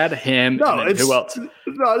his dad, him, and then who else?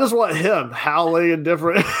 No, I just want him howling in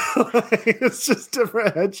different. It's just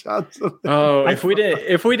different headshots. Oh,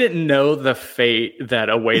 if we didn't know the fate that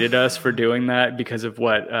awaited us for doing that because of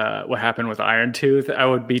what happened with Iron Tooth, I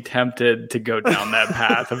would be tempted to go down that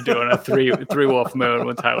path of doing a three Wolf Moon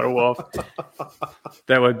with Tyler Wolf.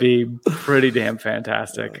 That would be pretty damn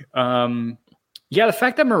fantastic. Yeah, the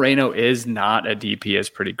fact that Moreno is not a DP is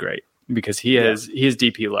pretty great because he is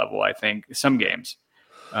DP level, I think, some games.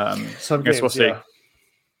 Some games, we'll see.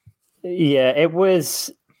 Yeah, it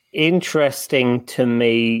was interesting to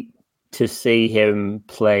me to see him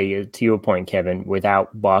play, to your point, Kevin,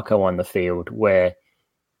 without Barco on the field, where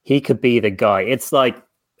he could be the guy. It's like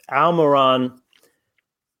Almiron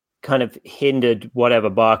kind of hindered whatever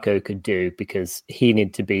Barco could do because he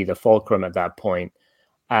needed to be the fulcrum at that point.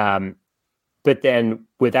 But then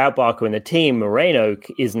without Barco in the team, Moreno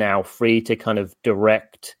is now free to kind of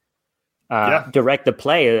direct the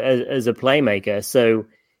play as a playmaker. So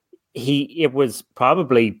it was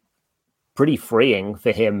probably pretty freeing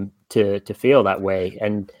for him to feel that way.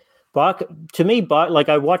 And Barco, to me, like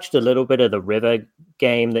I watched a little bit of the River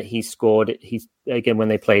game that he scored. He's again when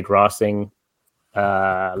they played Racing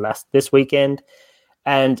this weekend,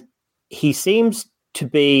 and he seems to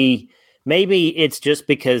be. Maybe it's just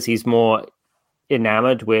because he's more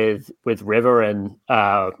enamored with River and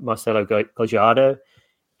Marcelo Gallardo.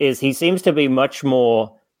 He seems to be much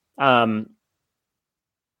more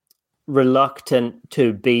reluctant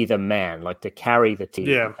to be the man, like to carry the team.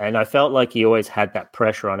 Yeah. And I felt like he always had that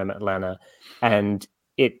pressure on him at Atlanta, and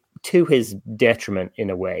it to his detriment in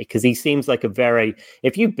a way, because he seems like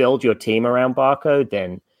if you build your team around Barco,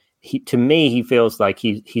 then he feels like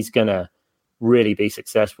he's gonna really be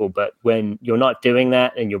successful. But when you're not doing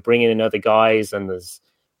that and you're bringing in other guys and there's,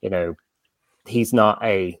 he's not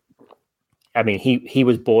he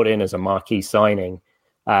was brought in as a marquee signing,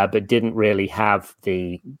 but didn't really have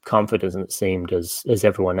the confidence, it seemed, as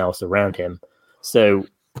everyone else around him. So,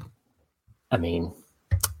 I think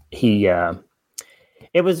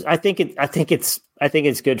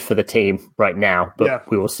it's good for the team right now, but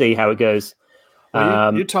we will see how it goes.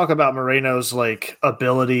 Well, you talk about Moreno's like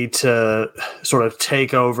ability to sort of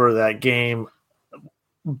take over that game,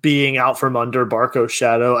 being out from under Barco's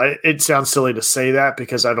shadow. It sounds silly to say that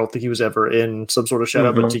because I don't think he was ever in some sort of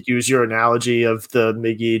shadow, but to use your analogy of the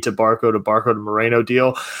Miggy to Barco to Moreno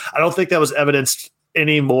deal, I don't think that was evidenced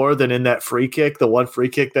any more than in that free kick, the one free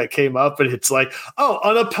kick that came up, and it's like, oh,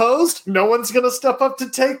 unopposed, no one's going to step up to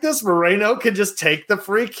take this. Moreno can just take the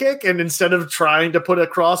free kick, and instead of trying to put a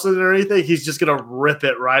cross in or anything, he's just going to rip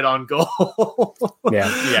it right on goal. Yeah.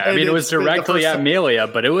 I mean, it was directly at Melia,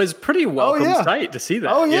 but it was pretty welcome sight to see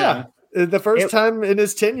that. Oh, yeah. The first time in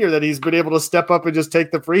his tenure that he's been able to step up and just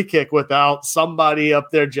take the free kick without somebody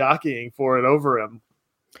up there jockeying for it over him.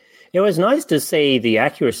 It was nice to see the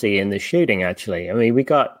accuracy in the shooting, actually. I mean,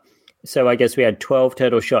 I guess we had 12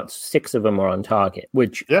 total shots, 6 of them were on target,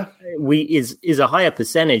 which is a higher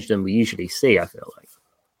percentage than we usually see, I feel like.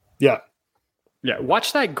 Yeah. Yeah,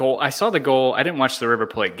 watch that goal. I saw the goal. I didn't watch the River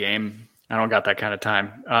Plate game. I don't got that kind of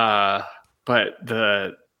time. But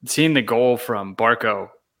seeing the goal from Barco,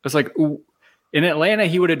 I was like, ooh. In Atlanta,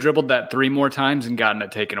 he would have dribbled that 3 more times and gotten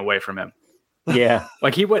it taken away from him. Yeah.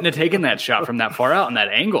 Like he wouldn't have taken that shot from that far out in that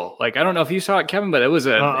angle. Like, I don't know if you saw it, Kevin, but it was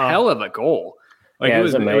a hell of a goal. Like Yeah, it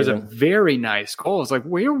was a amazing. very nice goal. It's like,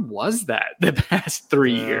 where was that the past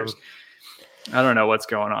 3 years? I don't know what's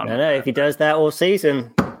going on. I know. If he does that all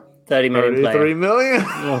season, 30 million 33 player. million?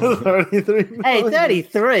 33 million. Hey,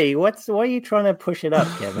 33. Why are you trying to push it up,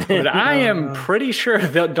 Kevin? But I am pretty sure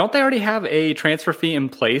don't they already have a transfer fee in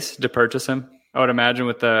place to purchase him? I would imagine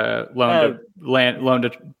with the loan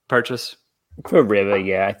to purchase. For River,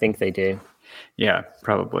 yeah, I think they do. Yeah,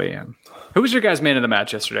 probably. Yeah. Who was your guys' man of the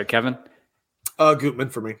match yesterday, Kevin? Gutman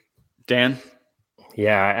for me. Dan?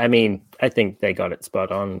 Yeah, I mean, I think they got it spot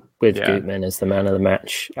on with Gutman as the man of the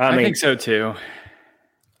match. I mean, think so too.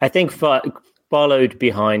 I think followed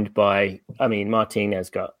behind by,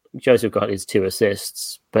 Joseph got his 2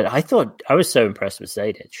 assists, but I was so impressed with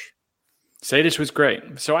Sejdic. Sejdic was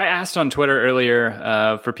great. So I asked on Twitter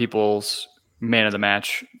earlier for people's man of the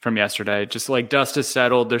match from yesterday. Just like dust is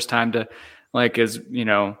settled, there's time to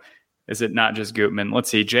is it not just Gutman? Let's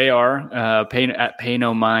see. JR, Pay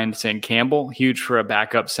No Mind saying Campbell, huge for a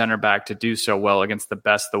backup center back to do so well against the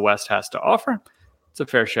best the West has to offer. It's a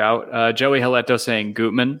fair shout. Joey Haleto saying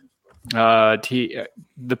Gutman. The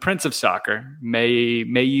Prince of Soccer,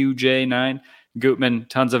 Mayu J9. Gutman,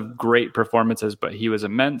 tons of great performances, but he was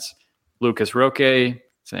immense. Lucas Roque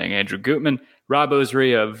saying Andrew Gutman. Rob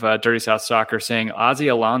Osry of Dirty South Soccer saying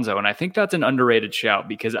Ozzy Alonso. And I think that's an underrated shout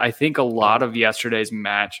because I think a lot of yesterday's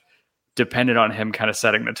match depended on him kind of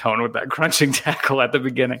setting the tone with that crunching tackle at the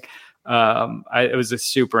beginning. It was a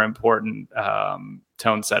super important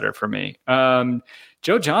tone setter for me.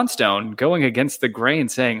 Joe Johnstone going against the grain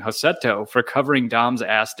saying Joseto for covering Dom's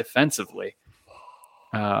ass defensively,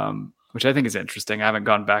 which I think is interesting. I haven't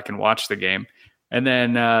gone back and watched the game. And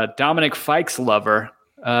then Dominic Fikes lover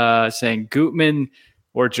saying Gutman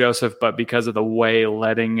or Joseph, but because of the way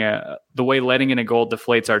letting in a goal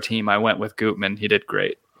deflates our team, I went with Gutman. He did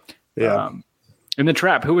great. Yeah. In the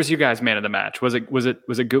trap, who was you guys' man of the match? Was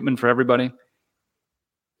it Gutman for everybody?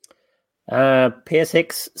 PS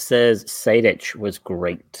Hicks says Sejdic was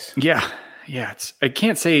great. Yeah. I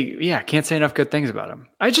can't say enough good things about him.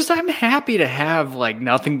 I'm happy to have like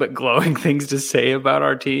nothing but glowing things to say about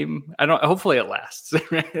our team. Hopefully it lasts.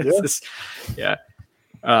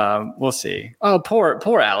 We'll see. Oh,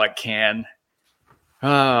 poor Alec Can.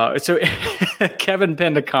 So Kevin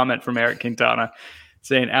pinned a comment from Eric Quintana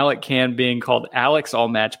saying Alec Can being called Alex all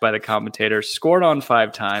match by the commentators, scored on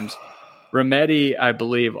 5 times. Remedi, I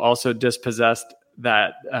believe, also dispossessed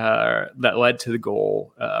that led to the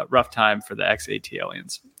goal. Rough time for the ex-AT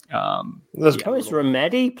Aliens. Was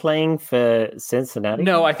Remedi playing for Cincinnati?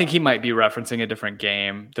 No, I think he might be referencing a different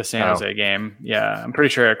game, the San Jose game. Yeah, I'm pretty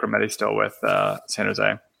sure Eric Remedi's still with San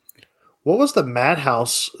Jose. What was the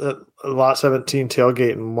madhouse at Lot 17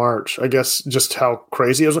 tailgate in March? I guess just how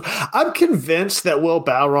crazy it was. I'm convinced that Will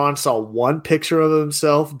Bowron saw one picture of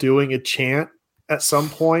himself doing a chant at some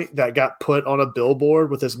point that got put on a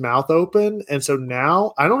billboard with his mouth open. And so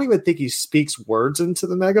now I don't even think he speaks words into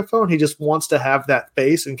the megaphone. He just wants to have that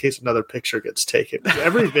face in case another picture gets taken.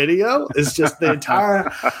 Every video is just the entire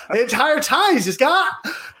time.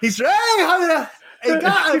 He's ready. He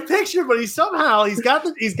got a picture, but he's got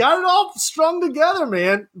it all strung together,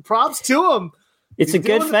 man. Props to him. It's a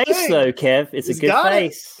good face, though, Kev. It's a good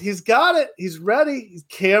face. He's got it. He's ready. He's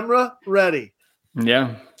camera ready.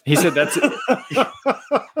 Yeah. He said that's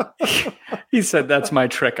that's my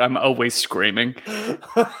trick. I'm always screaming.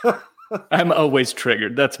 I'm always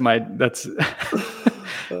triggered. That's how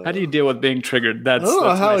do you deal with being triggered? I don't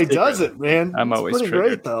know how he does it, man. I'm always pretty triggered.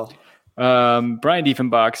 Great, though. Brian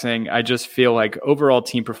Diefenbach saying, I just feel like overall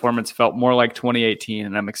team performance felt more like 2018,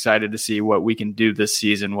 and I'm excited to see what we can do this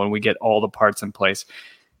season when we get all the parts in place.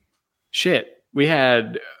 Shit, we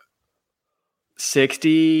had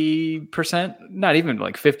 60%, not even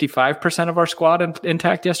like 55% of our squad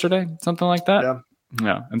intact yesterday, something like that.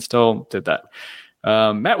 Yeah, and still did that.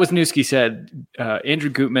 Matt Wisniewski said Andrew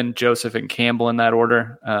Gutman, Joseph, and Campbell in that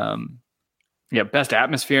order. Best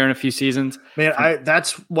atmosphere in a few seasons. Man,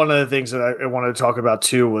 that's one of the things that I wanted to talk about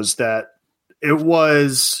too, was that it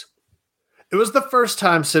was the first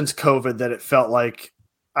time since COVID that it felt like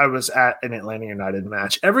I was at an Atlanta United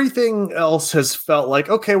match. Everything else has felt like,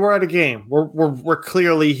 okay, we're at a game. We're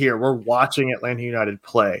clearly here. We're watching Atlanta United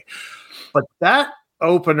play. But that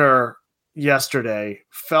opener yesterday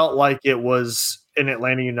felt like it was an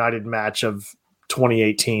Atlanta United match of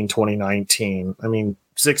 2018, 2019. I mean,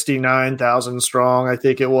 69,000 strong, I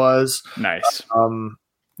think it was. Nice.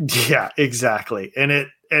 Yeah, exactly. And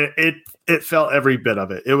it felt every bit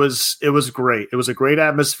of it. It was great. It was a great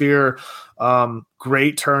atmosphere,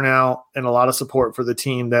 great turnout, and a lot of support for the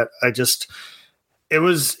team that it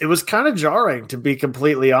was kind of jarring, to be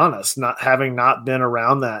completely honest, not having been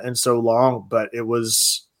around that in so long, but it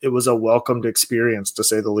was a welcomed experience, to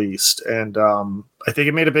say the least. And I think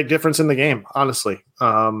it made a big difference in the game, honestly.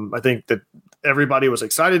 I think that everybody was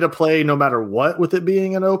excited to play no matter what, with it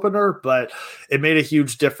being an opener, but it made a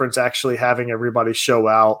huge difference actually having everybody show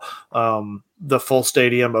out, the full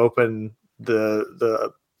stadium open,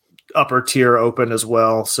 the upper tier open as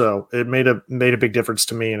well. So it made a big difference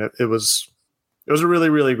to me. And it was a really,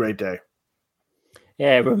 really great day.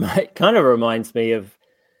 Yeah, it kind of reminds me of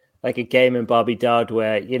like a game in Bobby Dodd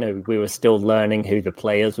where, we were still learning who the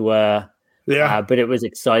players were. Yeah. But it was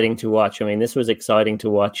exciting to watch. I mean, this was exciting to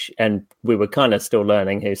watch, and we were kind of still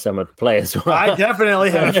learning who some of the players were. I definitely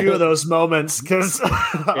had a few of those moments because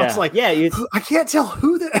I was like, I can't tell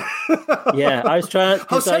who the. Yeah, I was trying.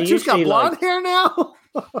 Josetu's got blonde hair now.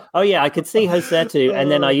 Oh yeah, I could see Josetu,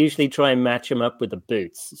 and then I usually try and match him up with the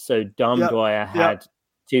boots. So Dom Dwyer had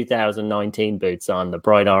 2019 boots on, the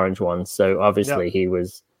bright orange ones. So obviously he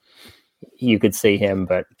was. You could see him,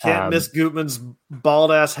 but can't miss Gutman's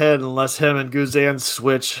bald ass head unless him and Guzan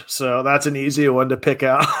switch. So that's an easy one to pick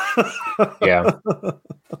out. Yeah.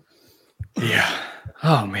 Yeah.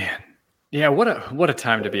 Oh man. Yeah. What a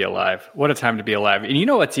time to be alive. What a time to be alive. And you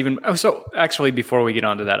know what's even, so actually before we get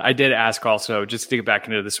on to that, I did ask also, just to get back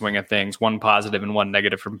into the swing of things, one positive and one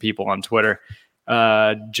negative from people on Twitter.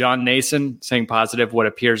 John Nason saying positive, what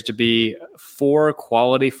appears to be 4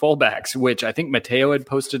 quality fullbacks, which I think Mateo had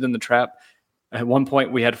posted in the trap. At one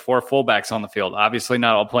point, we had 4 fullbacks on the field. Obviously,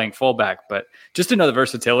 not all playing fullback, but just to know the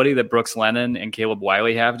versatility that Brooks Lennon and Caleb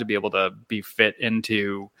Wiley have to be able to be fit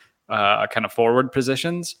into kind of forward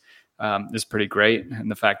positions is pretty great.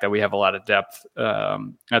 And the fact that we have a lot of depth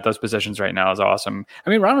at those positions right now is awesome. I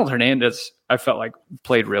mean, Ronald Hernandez, I felt like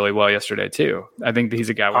played really well yesterday too. I think he's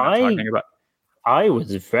a guy we're not talking about. I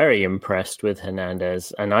was very impressed with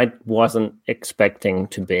Hernandez, and I wasn't expecting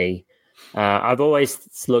to be. I've always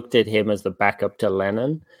looked at him as the backup to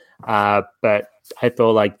Lennon, but I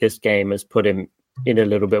feel like this game has put him in a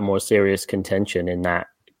little bit more serious contention in that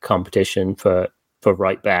competition for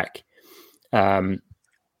right back.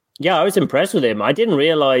 Yeah, I was impressed with him. I didn't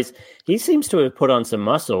realize he seems to have put on some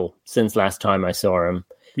muscle since last time I saw him.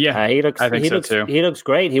 Yeah, I think so too. He looks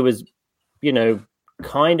great. He was,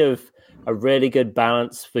 kind of a really good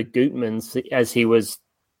balance for Gutman as he was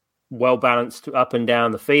well balanced up and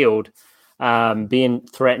down the field, being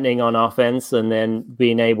threatening on offense and then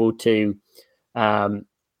being able to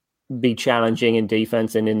be challenging in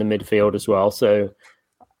defense and in the midfield as well. So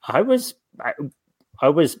I was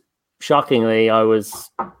shockingly, I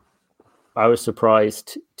was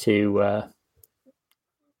surprised to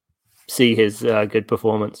see his good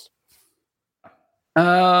performance.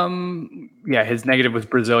 Yeah, his negative was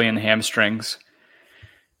Brazilian hamstrings.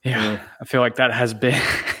 Yeah, I feel like that has been.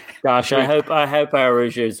 Gosh, I hope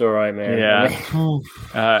Araujo's all right, man.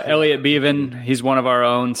 Yeah. Elliot Bevan, he's one of our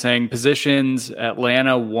own, saying positions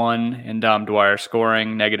Atlanta 1 and Dom Dwyer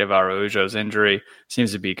scoring, negative Araujo's injury.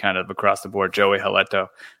 Seems to be kind of across the board. Joey Haleto,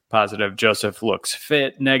 positive. Joseph looks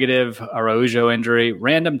fit, negative Araujo injury.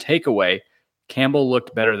 Random takeaway, Campbell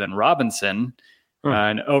looked better than Robinson.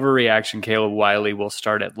 An overreaction, Caleb Wiley will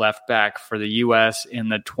start at left back for the U.S. in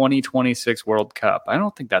the 2026 World Cup. I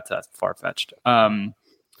don't think that's that far-fetched.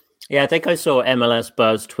 Yeah, I think I saw MLS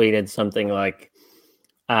Buzz tweeted something like,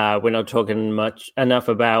 we're not talking enough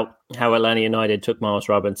about how Atlanta United took Miles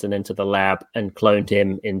Robinson into the lab and cloned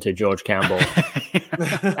him into George Campbell.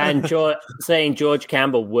 And saying George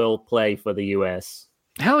Campbell will play for the U.S.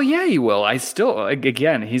 Hell yeah, he will.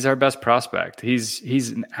 Again, he's our best prospect.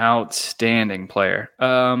 He's an outstanding player.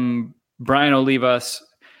 Brian Olivas,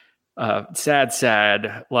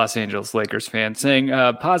 sad Los Angeles Lakers fan, saying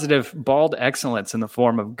positive bald excellence in the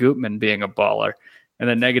form of Gutman being a baller. And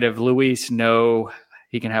then negative, Luis, no,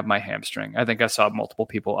 he can have my hamstring. I think I saw multiple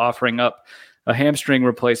people offering up a hamstring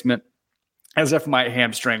replacement as if my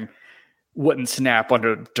hamstring wouldn't snap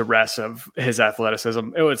under duress of his athleticism.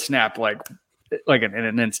 It would snap like in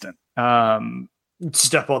an instant.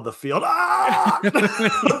 Step on the field.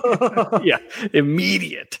 Yeah,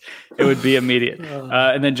 immediate. It would be immediate.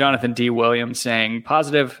 And then Jonathan D. Williams saying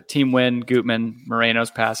positive team win, Gutman,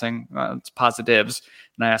 Moreno's passing. It's positives.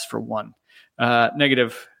 And I asked for 1.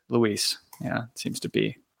 Negative, Luis. Yeah, it seems to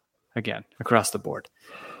be, again, across the board.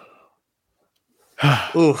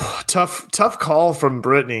 Ooh, tough call from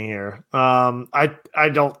Brittany here. I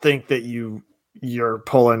don't think that you you're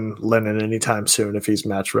pulling Lennon anytime soon if he's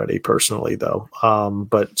match ready. Personally, though,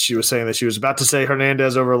 but she was saying that she was about to say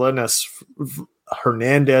Hernandez over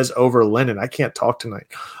Lennon. I can't talk tonight.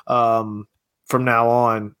 From now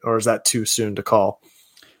on, or is that too soon to call?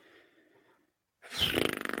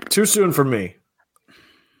 Too soon for me.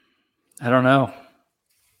 I don't know.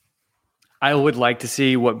 I would like to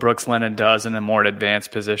see what Brooks Lennon does in a more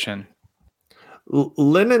advanced position.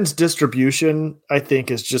 Lennon's distribution, I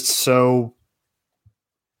think, is just so.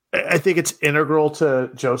 I think it's integral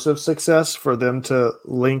to Joseph's success for them to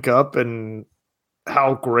link up, and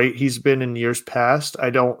how great he's been in years past.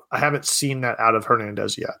 I haven't seen that out of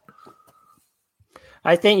Hernandez yet.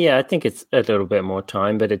 I think it's a little bit more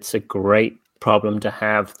time, but it's a great problem to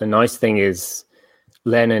have. The nice thing is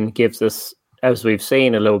Lennon gives us, as we've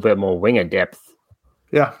seen, a little bit more winger depth.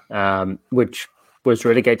 Yeah. Which was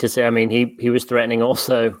really great to see. I mean, he was threatening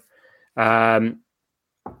also in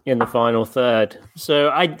the final third. So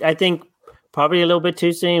I think probably a little bit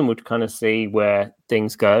too soon. We'll kind of see where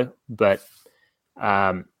things go. But,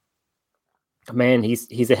 man,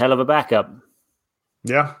 he's a hell of a backup.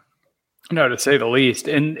 Yeah. No, to say the least.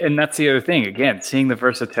 And that's the other thing. Again, seeing the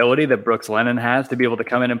versatility that Brooks Lennon has to be able to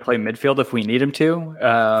come in and play midfield if we need him to,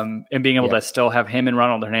 and being able to still have him and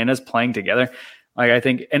Ronald Hernandez playing together. I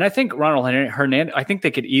think Ronald Hernandez, I think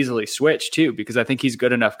they could easily switch too, because I think he's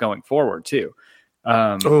good enough going forward too.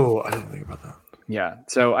 I didn't think about that. Yeah.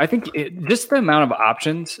 So I think just the amount of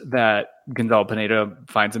options that Gonzalo Pineda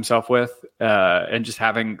finds himself with, and just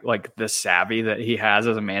having like the savvy that he has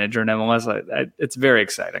as a manager in MLS, it's very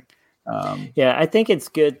exciting. I think it's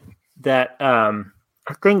good that I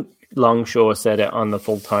think Longshore said it on the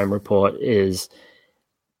full-time report is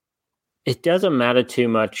it doesn't matter too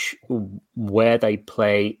much where they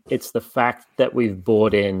play. It's the fact that we've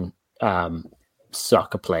brought in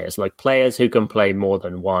soccer players, like players who can play more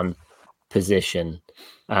than one position.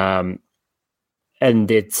 And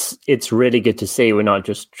it's really good to see we're not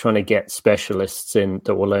just trying to get specialists in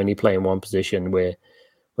that will only play in one position. We're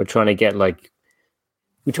trying to get like,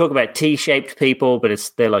 we talk about T-shaped people,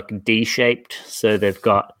 but they're like D-shaped. So they've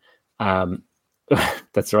got,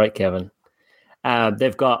 that's right, Kevin.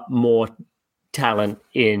 They've got more talent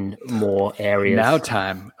in more areas. Now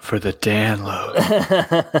time for the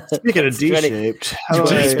download. Speaking of D-shaped,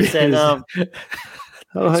 20%.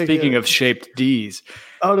 Speaking of shaped Ds.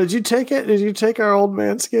 Oh, did you take it? Did you take our old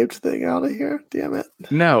Manscaped thing out of here? Damn it.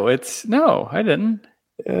 No, I didn't.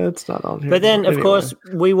 Yeah, it's not on here. But then, of course,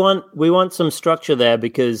 we want some structure there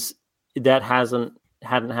because that hadn't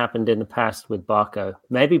happened in the past with Barco.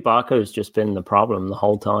 Maybe Barco's just been the problem the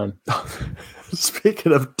whole time.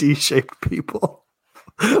 Speaking of D-shaped people,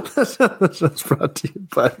 that's brought to you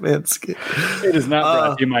by Manscaped. It is not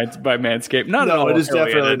brought to you by Manscaped. No, it is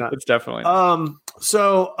definitely not. It's definitely not.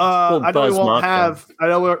 So I know we won't have. Then. I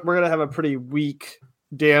know we're gonna have a pretty weak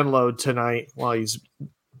download tonight while he's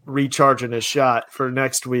recharging his shot for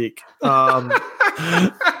next week.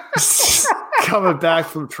 Coming back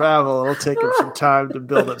from travel, it'll take him some time to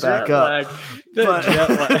build it back up. But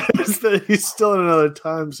he's still in another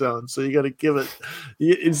time zone, so you got to give it.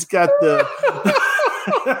 It's got the.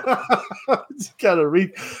 It's got to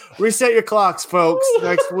reset your clocks, folks.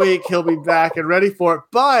 Next week he'll be back and ready for it.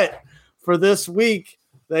 But for this week,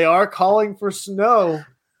 they are calling for snow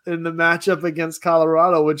in the matchup against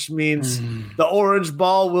Colorado, which means the orange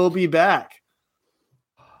ball will be back,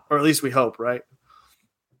 or at least we hope, right?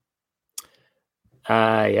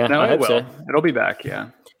 Yeah, no, I it will. So. It'll be back.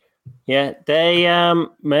 Yeah. They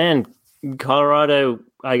Colorado.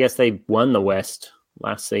 I guess they won the West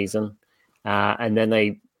last season, and then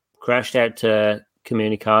they crashed out to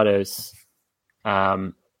Comunicados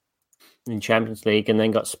in Champions League, and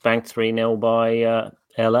then got spanked 3-0 by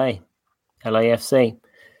LAFC.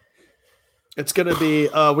 It's going to be,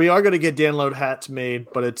 we are going to get download hats made,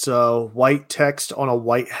 but it's white text on a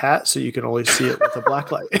white hat, so you can only see it with a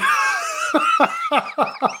black light.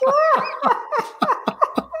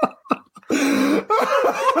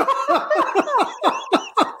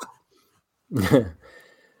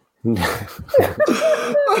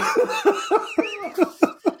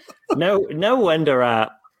 No wonder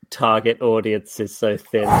our target audience is so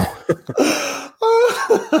thin.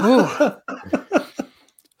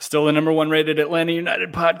 Still the number 1 rated Atlanta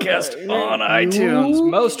United podcast on iTunes.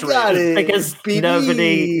 Most rated. Because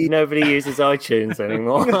nobody uses iTunes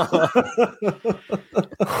anymore.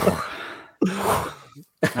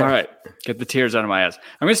 All right. Get the tears out of my eyes.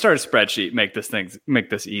 I'm going to start a spreadsheet, make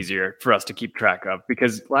this easier for us to keep track of.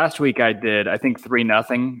 Because last week I did, I think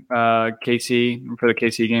 3-0 KC for the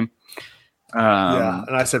KC game.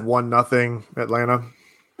 And I said 1-0 Atlanta.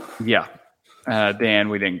 Yeah. Dan,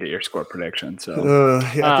 we didn't get your score prediction. So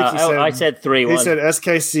I said 3-1. He said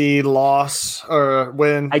SKC loss or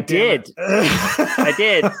win. I did. I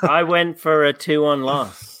did. I went for a 2-1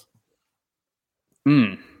 loss.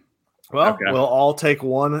 Well, Okay. we'll all take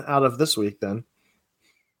one out of this week then.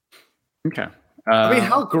 Okay. I mean,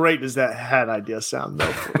 how great does that hat idea sound,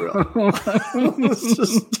 though, for real? Let's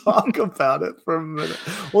just talk about it for a minute.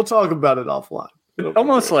 We'll talk about it offline.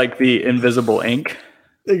 almost like the invisible ink.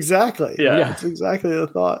 Exactly. Yeah. That's exactly the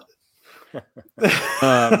thought.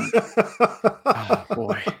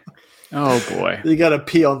 Oh boy. You got to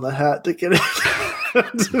pee on the hat to get it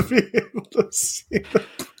to be able to see the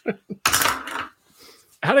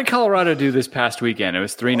How did Colorado do this past weekend? It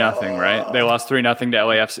was 3-0, right? They lost 3-0 to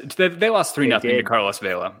LAFC. They lost 3-0 to Carlos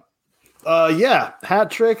Vela. Yeah,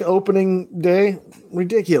 hat trick opening day,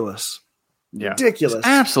 ridiculous. Yeah, Ridiculous. It's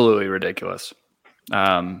absolutely ridiculous.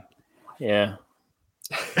 Yeah.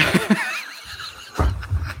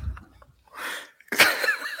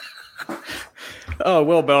 Oh,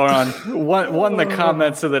 Will Belron won the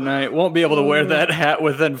comments of the night. Won't be able to wear that hat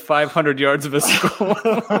within 500 yards of a school.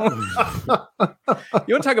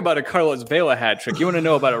 You want to talk about a Carlos Vela hat trick? You want to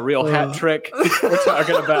know about a real hat trick? We're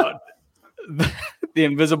talking about the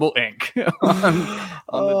invisible ink on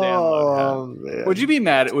the Dan Load hat. Would you be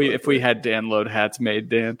mad if we had Dan Load hats made,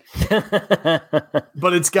 Dan?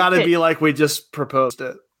 But it's got to be like we just proposed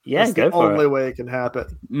it. Yeah, That's go the for only it. way it can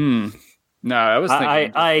happen. No, I was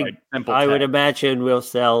thinking simple I would text. imagine we'll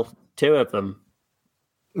sell 2 of them.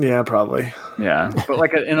 Yeah, probably. Yeah, but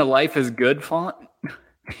like in a Life is Good font,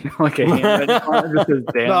 like a handwritten font that says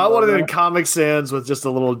Dan No, I wanted Load it on in Comic Sans with just a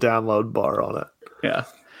little download bar on it. Yeah.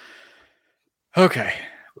 Okay.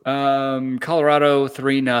 Colorado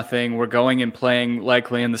 3-0. We're going and playing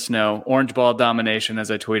likely in the snow. Orange ball domination, as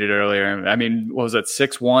I tweeted earlier. I mean, what was it?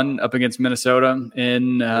 6-1 up against Minnesota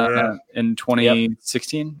in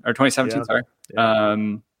 2016 or 2017? Yeah. Sorry.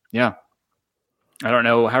 Yeah. I don't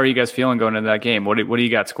know. How are you guys feeling going into that game? What do you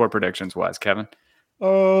got score predictions wise, Kevin?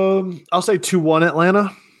 I'll say 2-1 Atlanta.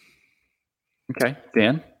 Okay,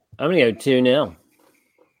 Dan. I'm going to go 2-0.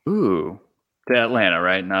 Ooh, to Atlanta,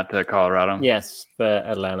 right? Not to Colorado. Yes, for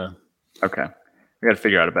Atlanta. Okay. I got to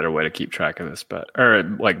figure out a better way to keep track of this, or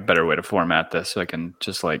like better way to format this so I can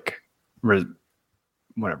just like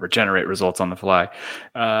generate results on the fly.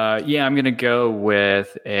 Yeah, I'm going to go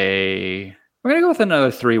with another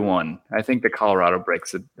 3-1. I think the Colorado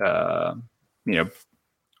breaks the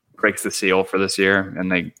seal for this year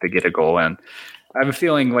and they get a goal in. I have a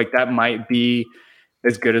feeling like that might be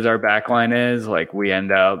as good as our back line is. Like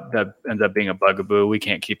that ends up being a bugaboo. We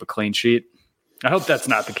can't keep a clean sheet. I hope that's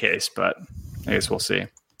not the case, but I guess we'll see.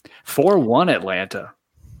 4-1 Atlanta.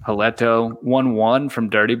 Haleto 1-1 from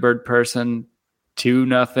Dirty Bird Person.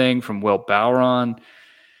 2-0 from Will Bowron.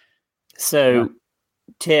 So,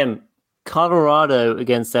 Tim, Colorado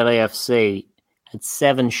against LAFC had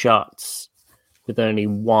 7 shots with only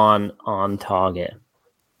 1 on target.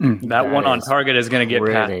 That one on is target is going to get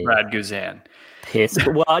past really Brad Guzan. Pissed.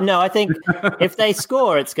 Well, no, I think if they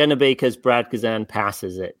score, it's going to be because Brad Guzan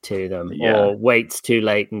passes it to them or waits too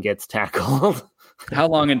late and gets tackled. How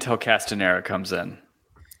long until Castanera comes in?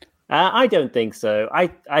 I don't think so. I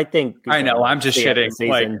think I know. I'm just shitting.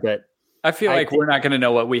 Season, but I feel like we're not going to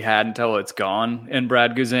know what we had until it's gone in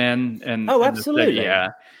Brad Guzan. And absolutely,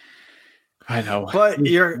 yeah. I know, but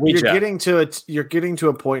you're getting to a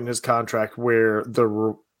point in his contract where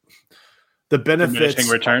the benefits diminishing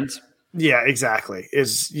returns. Yeah, exactly.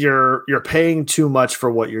 Is you're paying too much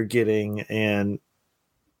for what you're getting, and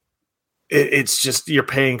it's just you're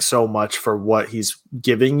paying so much for what he's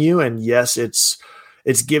giving you. And yes, it's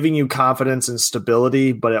giving you confidence and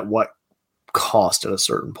stability, but at what cost at a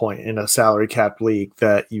certain point in a salary cap league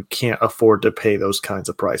that you can't afford to pay those kinds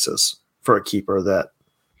of prices for a keeper that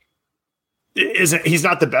isn't. He's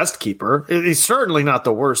not the best keeper. He's certainly not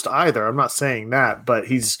the worst either. I'm not saying that,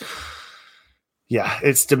 but it's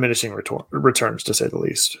diminishing returns to say the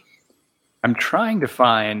least. I'm trying to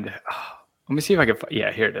find. Let me see if I can.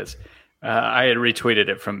 Yeah, here it is. I had retweeted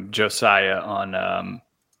it from Josiah on. Let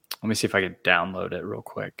me see if I can download it real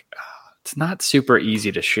quick. It's not super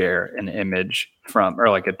easy to share an image from or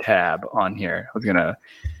like a tab on here. I was gonna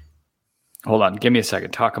hold on. Give me a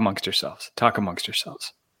second. Talk amongst yourselves.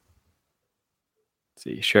 Let's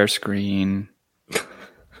see, share screen.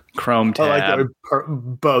 Chrome tab. I like that we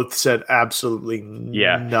both said absolutely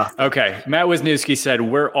nothing. Okay. Matt Wisniewski said,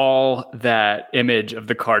 we're all that image of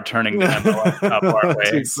the car turning the envelope up our way.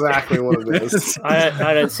 That's exactly what it is.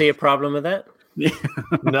 I don't see a problem with that.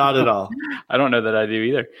 Not at all. I don't know that I do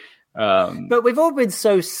either. But we've all been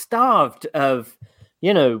so starved of,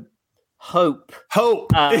 hope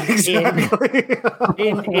Hope. Exactly.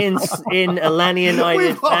 in Atlanta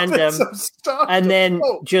United fandom, and then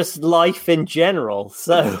just life in general.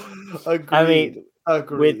 So, Agreed. I mean,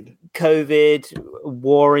 with COVID,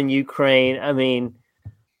 war in Ukraine, I mean,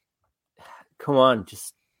 come on,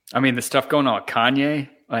 just. I mean, the stuff going on with Kanye,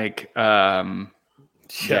 like,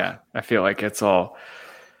 yeah, I feel like it's all.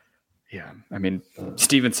 Yeah, I mean,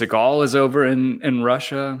 Steven Seagal is over in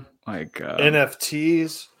Russia. Like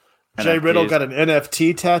NFTs. Jay Riddle got an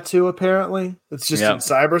NFT tattoo. Apparently, it's just in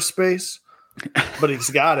cyberspace, but he's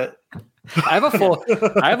got it. I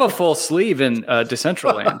have a full sleeve in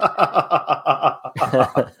Decentraland.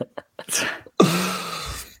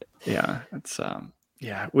 Yeah, it's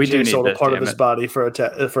yeah. We Jay do sold need a part of his body for an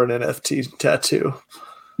NFT tattoo.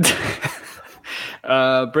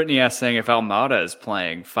 Brittany asked saying if Almada is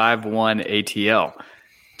playing 5-1 ATL.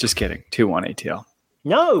 Just kidding, 2-1 ATL.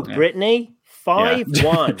 No, Brittany,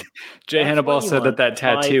 5-1. Jay Hannibal said that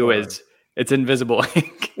tattoo 5-1. it's invisible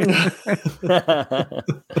ink.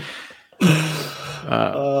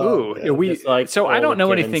 So I don't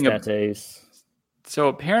know anything about tattoos. So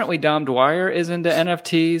apparently Dom Dwyer is into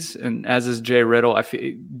NFTs, and as is Jay Riddle. I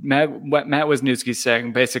feel what Matt Wisniewski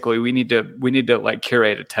saying basically we need to like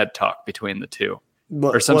curate a TED Talk between the two,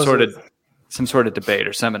 or some sort of debate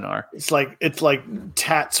or seminar. It's like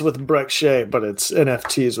tats with Breck Shea, but it's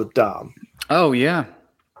NFTs with Dom. Oh yeah.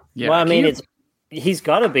 Well, I mean, he's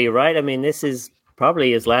got to be right. I mean, this is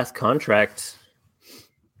probably his last contract.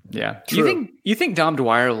 Yeah. You think Dom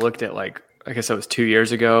Dwyer looked at, like, I guess that was 2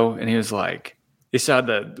 years ago, and he was like, he saw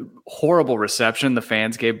the horrible reception the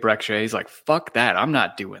fans gave Breck Shea. He's like, fuck that. I'm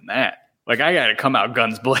not doing that. Like, I got to come out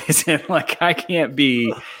guns blazing. Like, I can't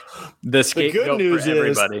be the scapegoat for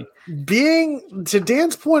everybody. Being, to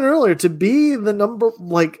Dan's point earlier, to be the number,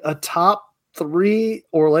 like a top 3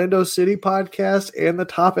 Orlando City podcast and the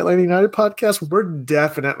top Atlanta United podcast, we're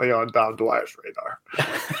definitely on Dom Dwyer's radar.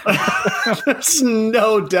 There's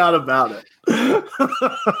no doubt about it.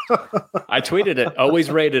 I tweeted it.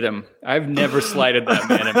 Always rated him. I've never slighted that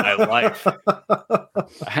man in my life.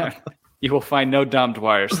 You will find no Dom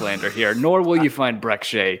Dwyer slander here, nor will you find Breck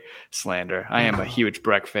Shea slander. I am a huge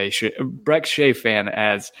Breck Shea fan,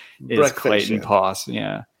 as is Clayton Poss.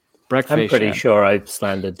 Yeah. I'm pretty sure I've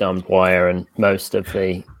slandered Dom Dwyer and most of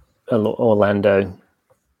the Orlando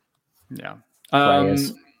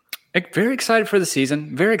players. Very excited for the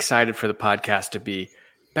season. Very excited for the podcast to be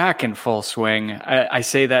back in full swing. I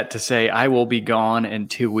say that to say I will be gone in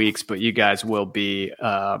 2 weeks, but you guys will be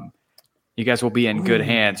in good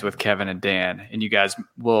hands with Kevin and Dan, and you guys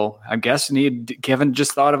will, I guess, Kevin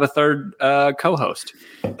just thought of a third co-host.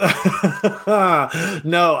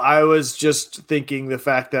 No, I was just thinking the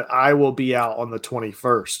fact that I will be out on the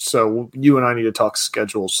 21st. So you and I need to talk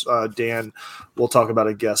schedules. Dan, we'll talk about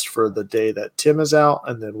a guest for the day that Tim is out,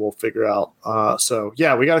 and then we'll figure out. So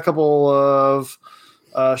yeah, we got a couple of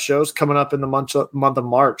shows coming up in the month of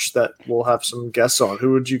March that we'll have some guests on.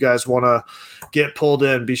 Who would you guys want to get pulled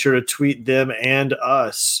in? Be sure to tweet them and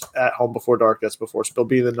us at Home Before Dark. That's before Spill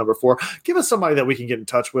B, the number 4. Give us somebody that we can get in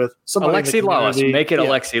touch with. Alexi Lawless. Make it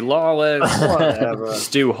Alexi Lawless. Whatever.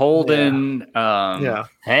 Stu Holden.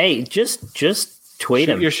 Hey, just tweet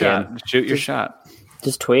him. Shoot your shot.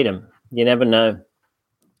 Just tweet him. You never know.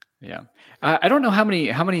 Yeah. I don't know how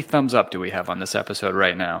many thumbs up do we have on this episode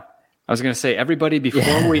right now. I was going to say, everybody,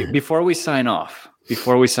 before we sign off,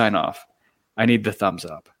 I need the thumbs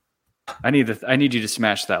up. I need you to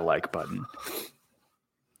smash that like button.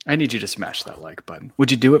 I need you to smash that like button.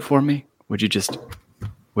 Would you do it for me? Would you just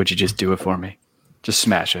do it for me? Just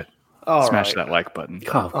smash it. Smash that like button.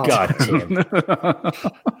 Oh God, Tim.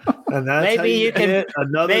 And that's maybe you could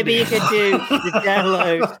do the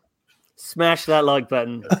download. Smash that like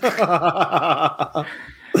button. The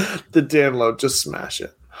download, just smash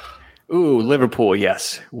it. Ooh, Liverpool,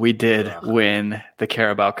 yes. We did win the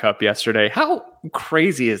Carabao Cup yesterday. How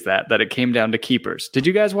crazy is that it came down to keepers? Did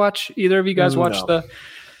you guys watch? Either of you guys watch the...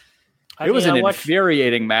 It was an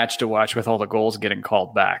infuriating match to watch with all the goals getting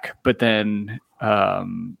called back. But then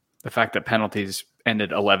the fact that penalties ended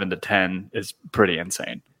 11-10 is pretty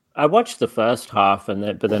insane. I watched the first half,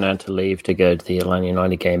 but then I had to leave to go to the Atlanta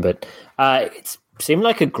United game. But it seemed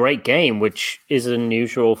like a great game, which is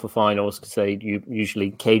unusual for finals because they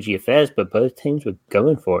usually cagey affairs. But both teams were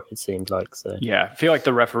going for it. It seemed like so. Yeah, I feel like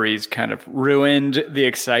the referees kind of ruined the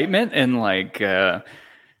excitement and they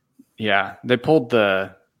pulled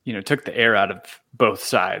took the air out of both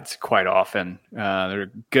sides quite often. There were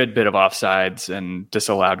a good bit of offsides and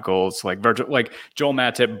disallowed goals. Like Joel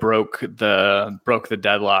Matip broke the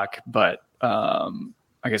deadlock, but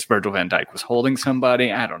I guess Virgil van Dijk was holding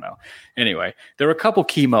somebody. I don't know. Anyway, there were a couple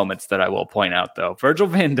key moments that I will point out, though. Virgil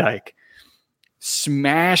van Dijk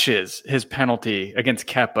smashes his penalty against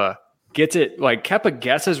Kepa, gets it, like Kepa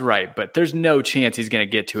guesses right, but there's no chance he's going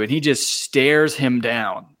to get to it. He just stares him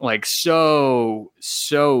down, like so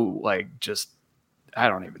like just, I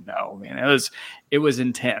don't even know, man. It was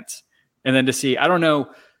intense. And then to see, I don't know,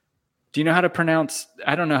 do you know how to pronounce,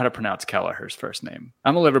 I don't know how to pronounce Kelleher's first name.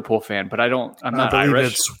 I'm a Liverpool fan, but I'm not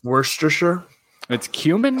Irish. It's Worcestershire. It's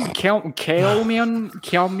Cumin, Kelmian. I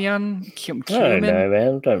don't know,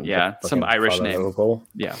 man. Don't Yeah, some Irish follow name. Liverpool.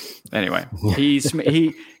 Yeah. Anyway, he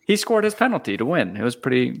scored his penalty to win. It was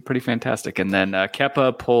pretty fantastic. And then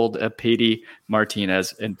Kepa pulled a Pity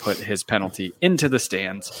Martinez and put his penalty into the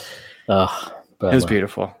stands. Oh, It was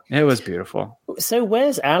beautiful. It was beautiful. So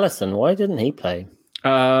where's Allison? Why didn't he play?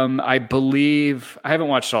 I believe I haven't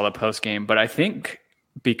watched all the post game, but I think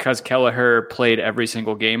because Kelleher played every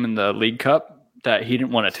single game in the League Cup, that he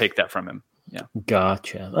didn't want to take that from him. Yeah.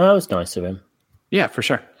 Gotcha. Oh, that was nice of him. Yeah, for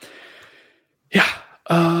sure. Yeah.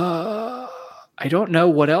 I don't know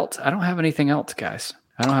what else. I don't have anything else, guys.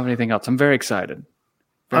 I don't have anything else. I'm very excited.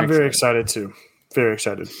 I'm very excited too. Very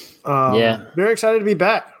excited. Yeah. Very excited to be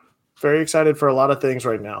back. Very excited for a lot of things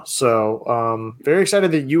right now. So very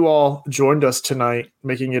excited that you all joined us tonight,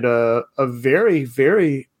 making it a very,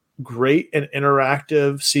 very great and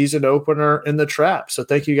interactive season opener in the Trap. So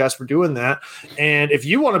thank you guys for doing that. And if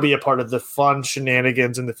you want to be a part of the fun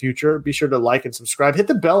shenanigans in the future, be sure to like and subscribe. Hit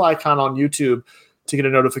the bell icon on YouTube to get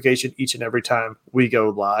a notification each and every time we go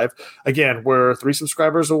live. Again, we're 3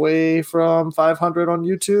 subscribers away from 500 on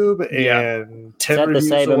YouTube and 10 Is that the reviews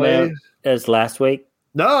same away. amount as last week?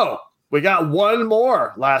 No, we got one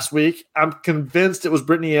more last week. I'm convinced it was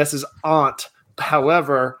Brittany S.'s aunt.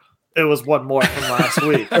 However, it was one more from last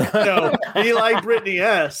week. No, be like Brittany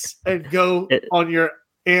S. and go on your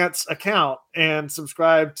aunt's account and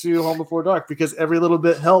subscribe to Home Before Dark, because every little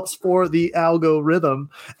bit helps for the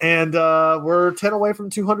algorithm. And we're 10 away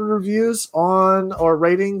from 200 reviews or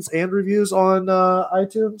ratings and reviews on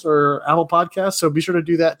iTunes or Apple Podcasts. So be sure to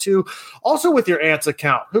do that too. Also with your aunt's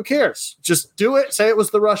account. Who cares? Just do it. Say it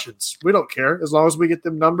was the Russians. We don't care. As long as we get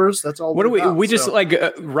them numbers, that's all. What do we? got. We just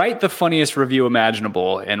write the funniest review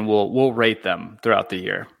imaginable, and we'll rate them throughout the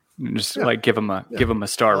year. Just give them a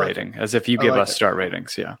star rating, as if you give us star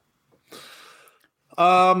ratings. Yeah.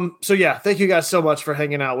 So yeah, thank you guys so much for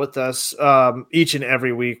hanging out with us each and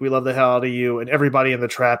every week. We love the hell out of you and everybody in the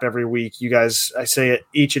Trap every week. You guys, I say it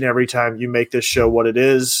each and every time, you make this show what it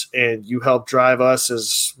is, and you help drive us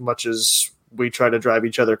as much as we try to drive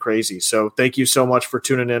each other crazy. So thank you so much for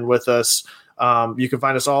tuning in with us. You can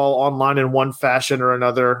find us all online in one fashion or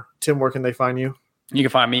another. Tim, where can they find you? You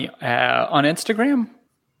can find me on Instagram.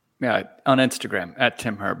 Yeah, on Instagram at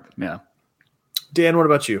Tim Herb. Yeah. Dan, what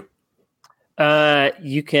about you?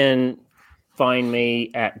 You can find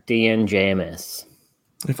me at DNJMS.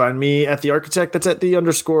 You find me at The Architect. That's at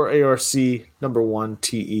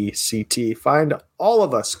 _ARC1TECT. Find all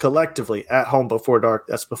of us collectively at Home Before Dark.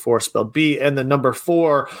 That's before spelled B and the number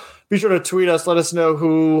 4. Be sure to tweet us. Let us know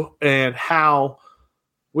who and how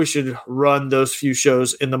we should run those few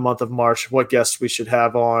shows in the month of March, what guests we should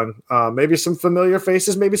have on, maybe some familiar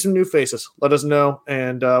faces, maybe some new faces. Let us know,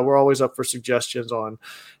 and we're always up for suggestions on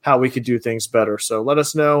how we could do things better. So let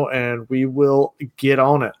us know, and we will get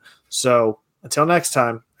on it. So until next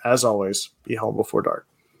time, as always, be home before dark.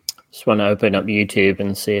 Just want to open up YouTube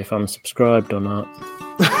and see if I'm subscribed or not.